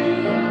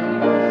received,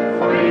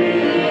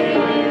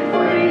 freely,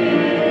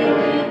 freely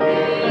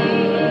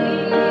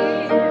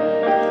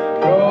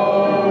go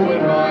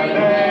in my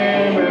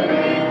name, and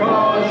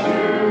because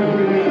you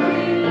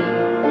believe,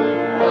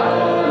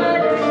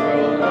 others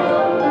will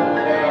know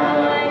that I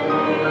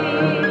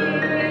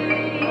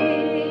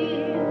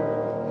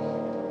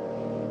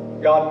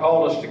believe. God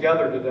called us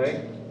together today.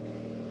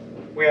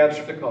 We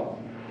answered the call.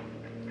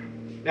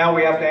 Now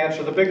we have to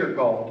answer the bigger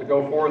call to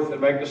go forth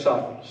and make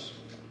disciples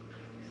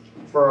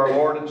for our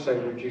Lord and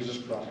Savior, Jesus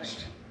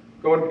Christ.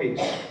 Go in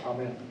peace.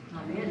 Amen.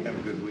 Amen. Have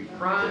a good week.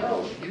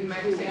 Brian, you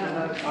may send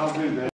a note. I'll do that.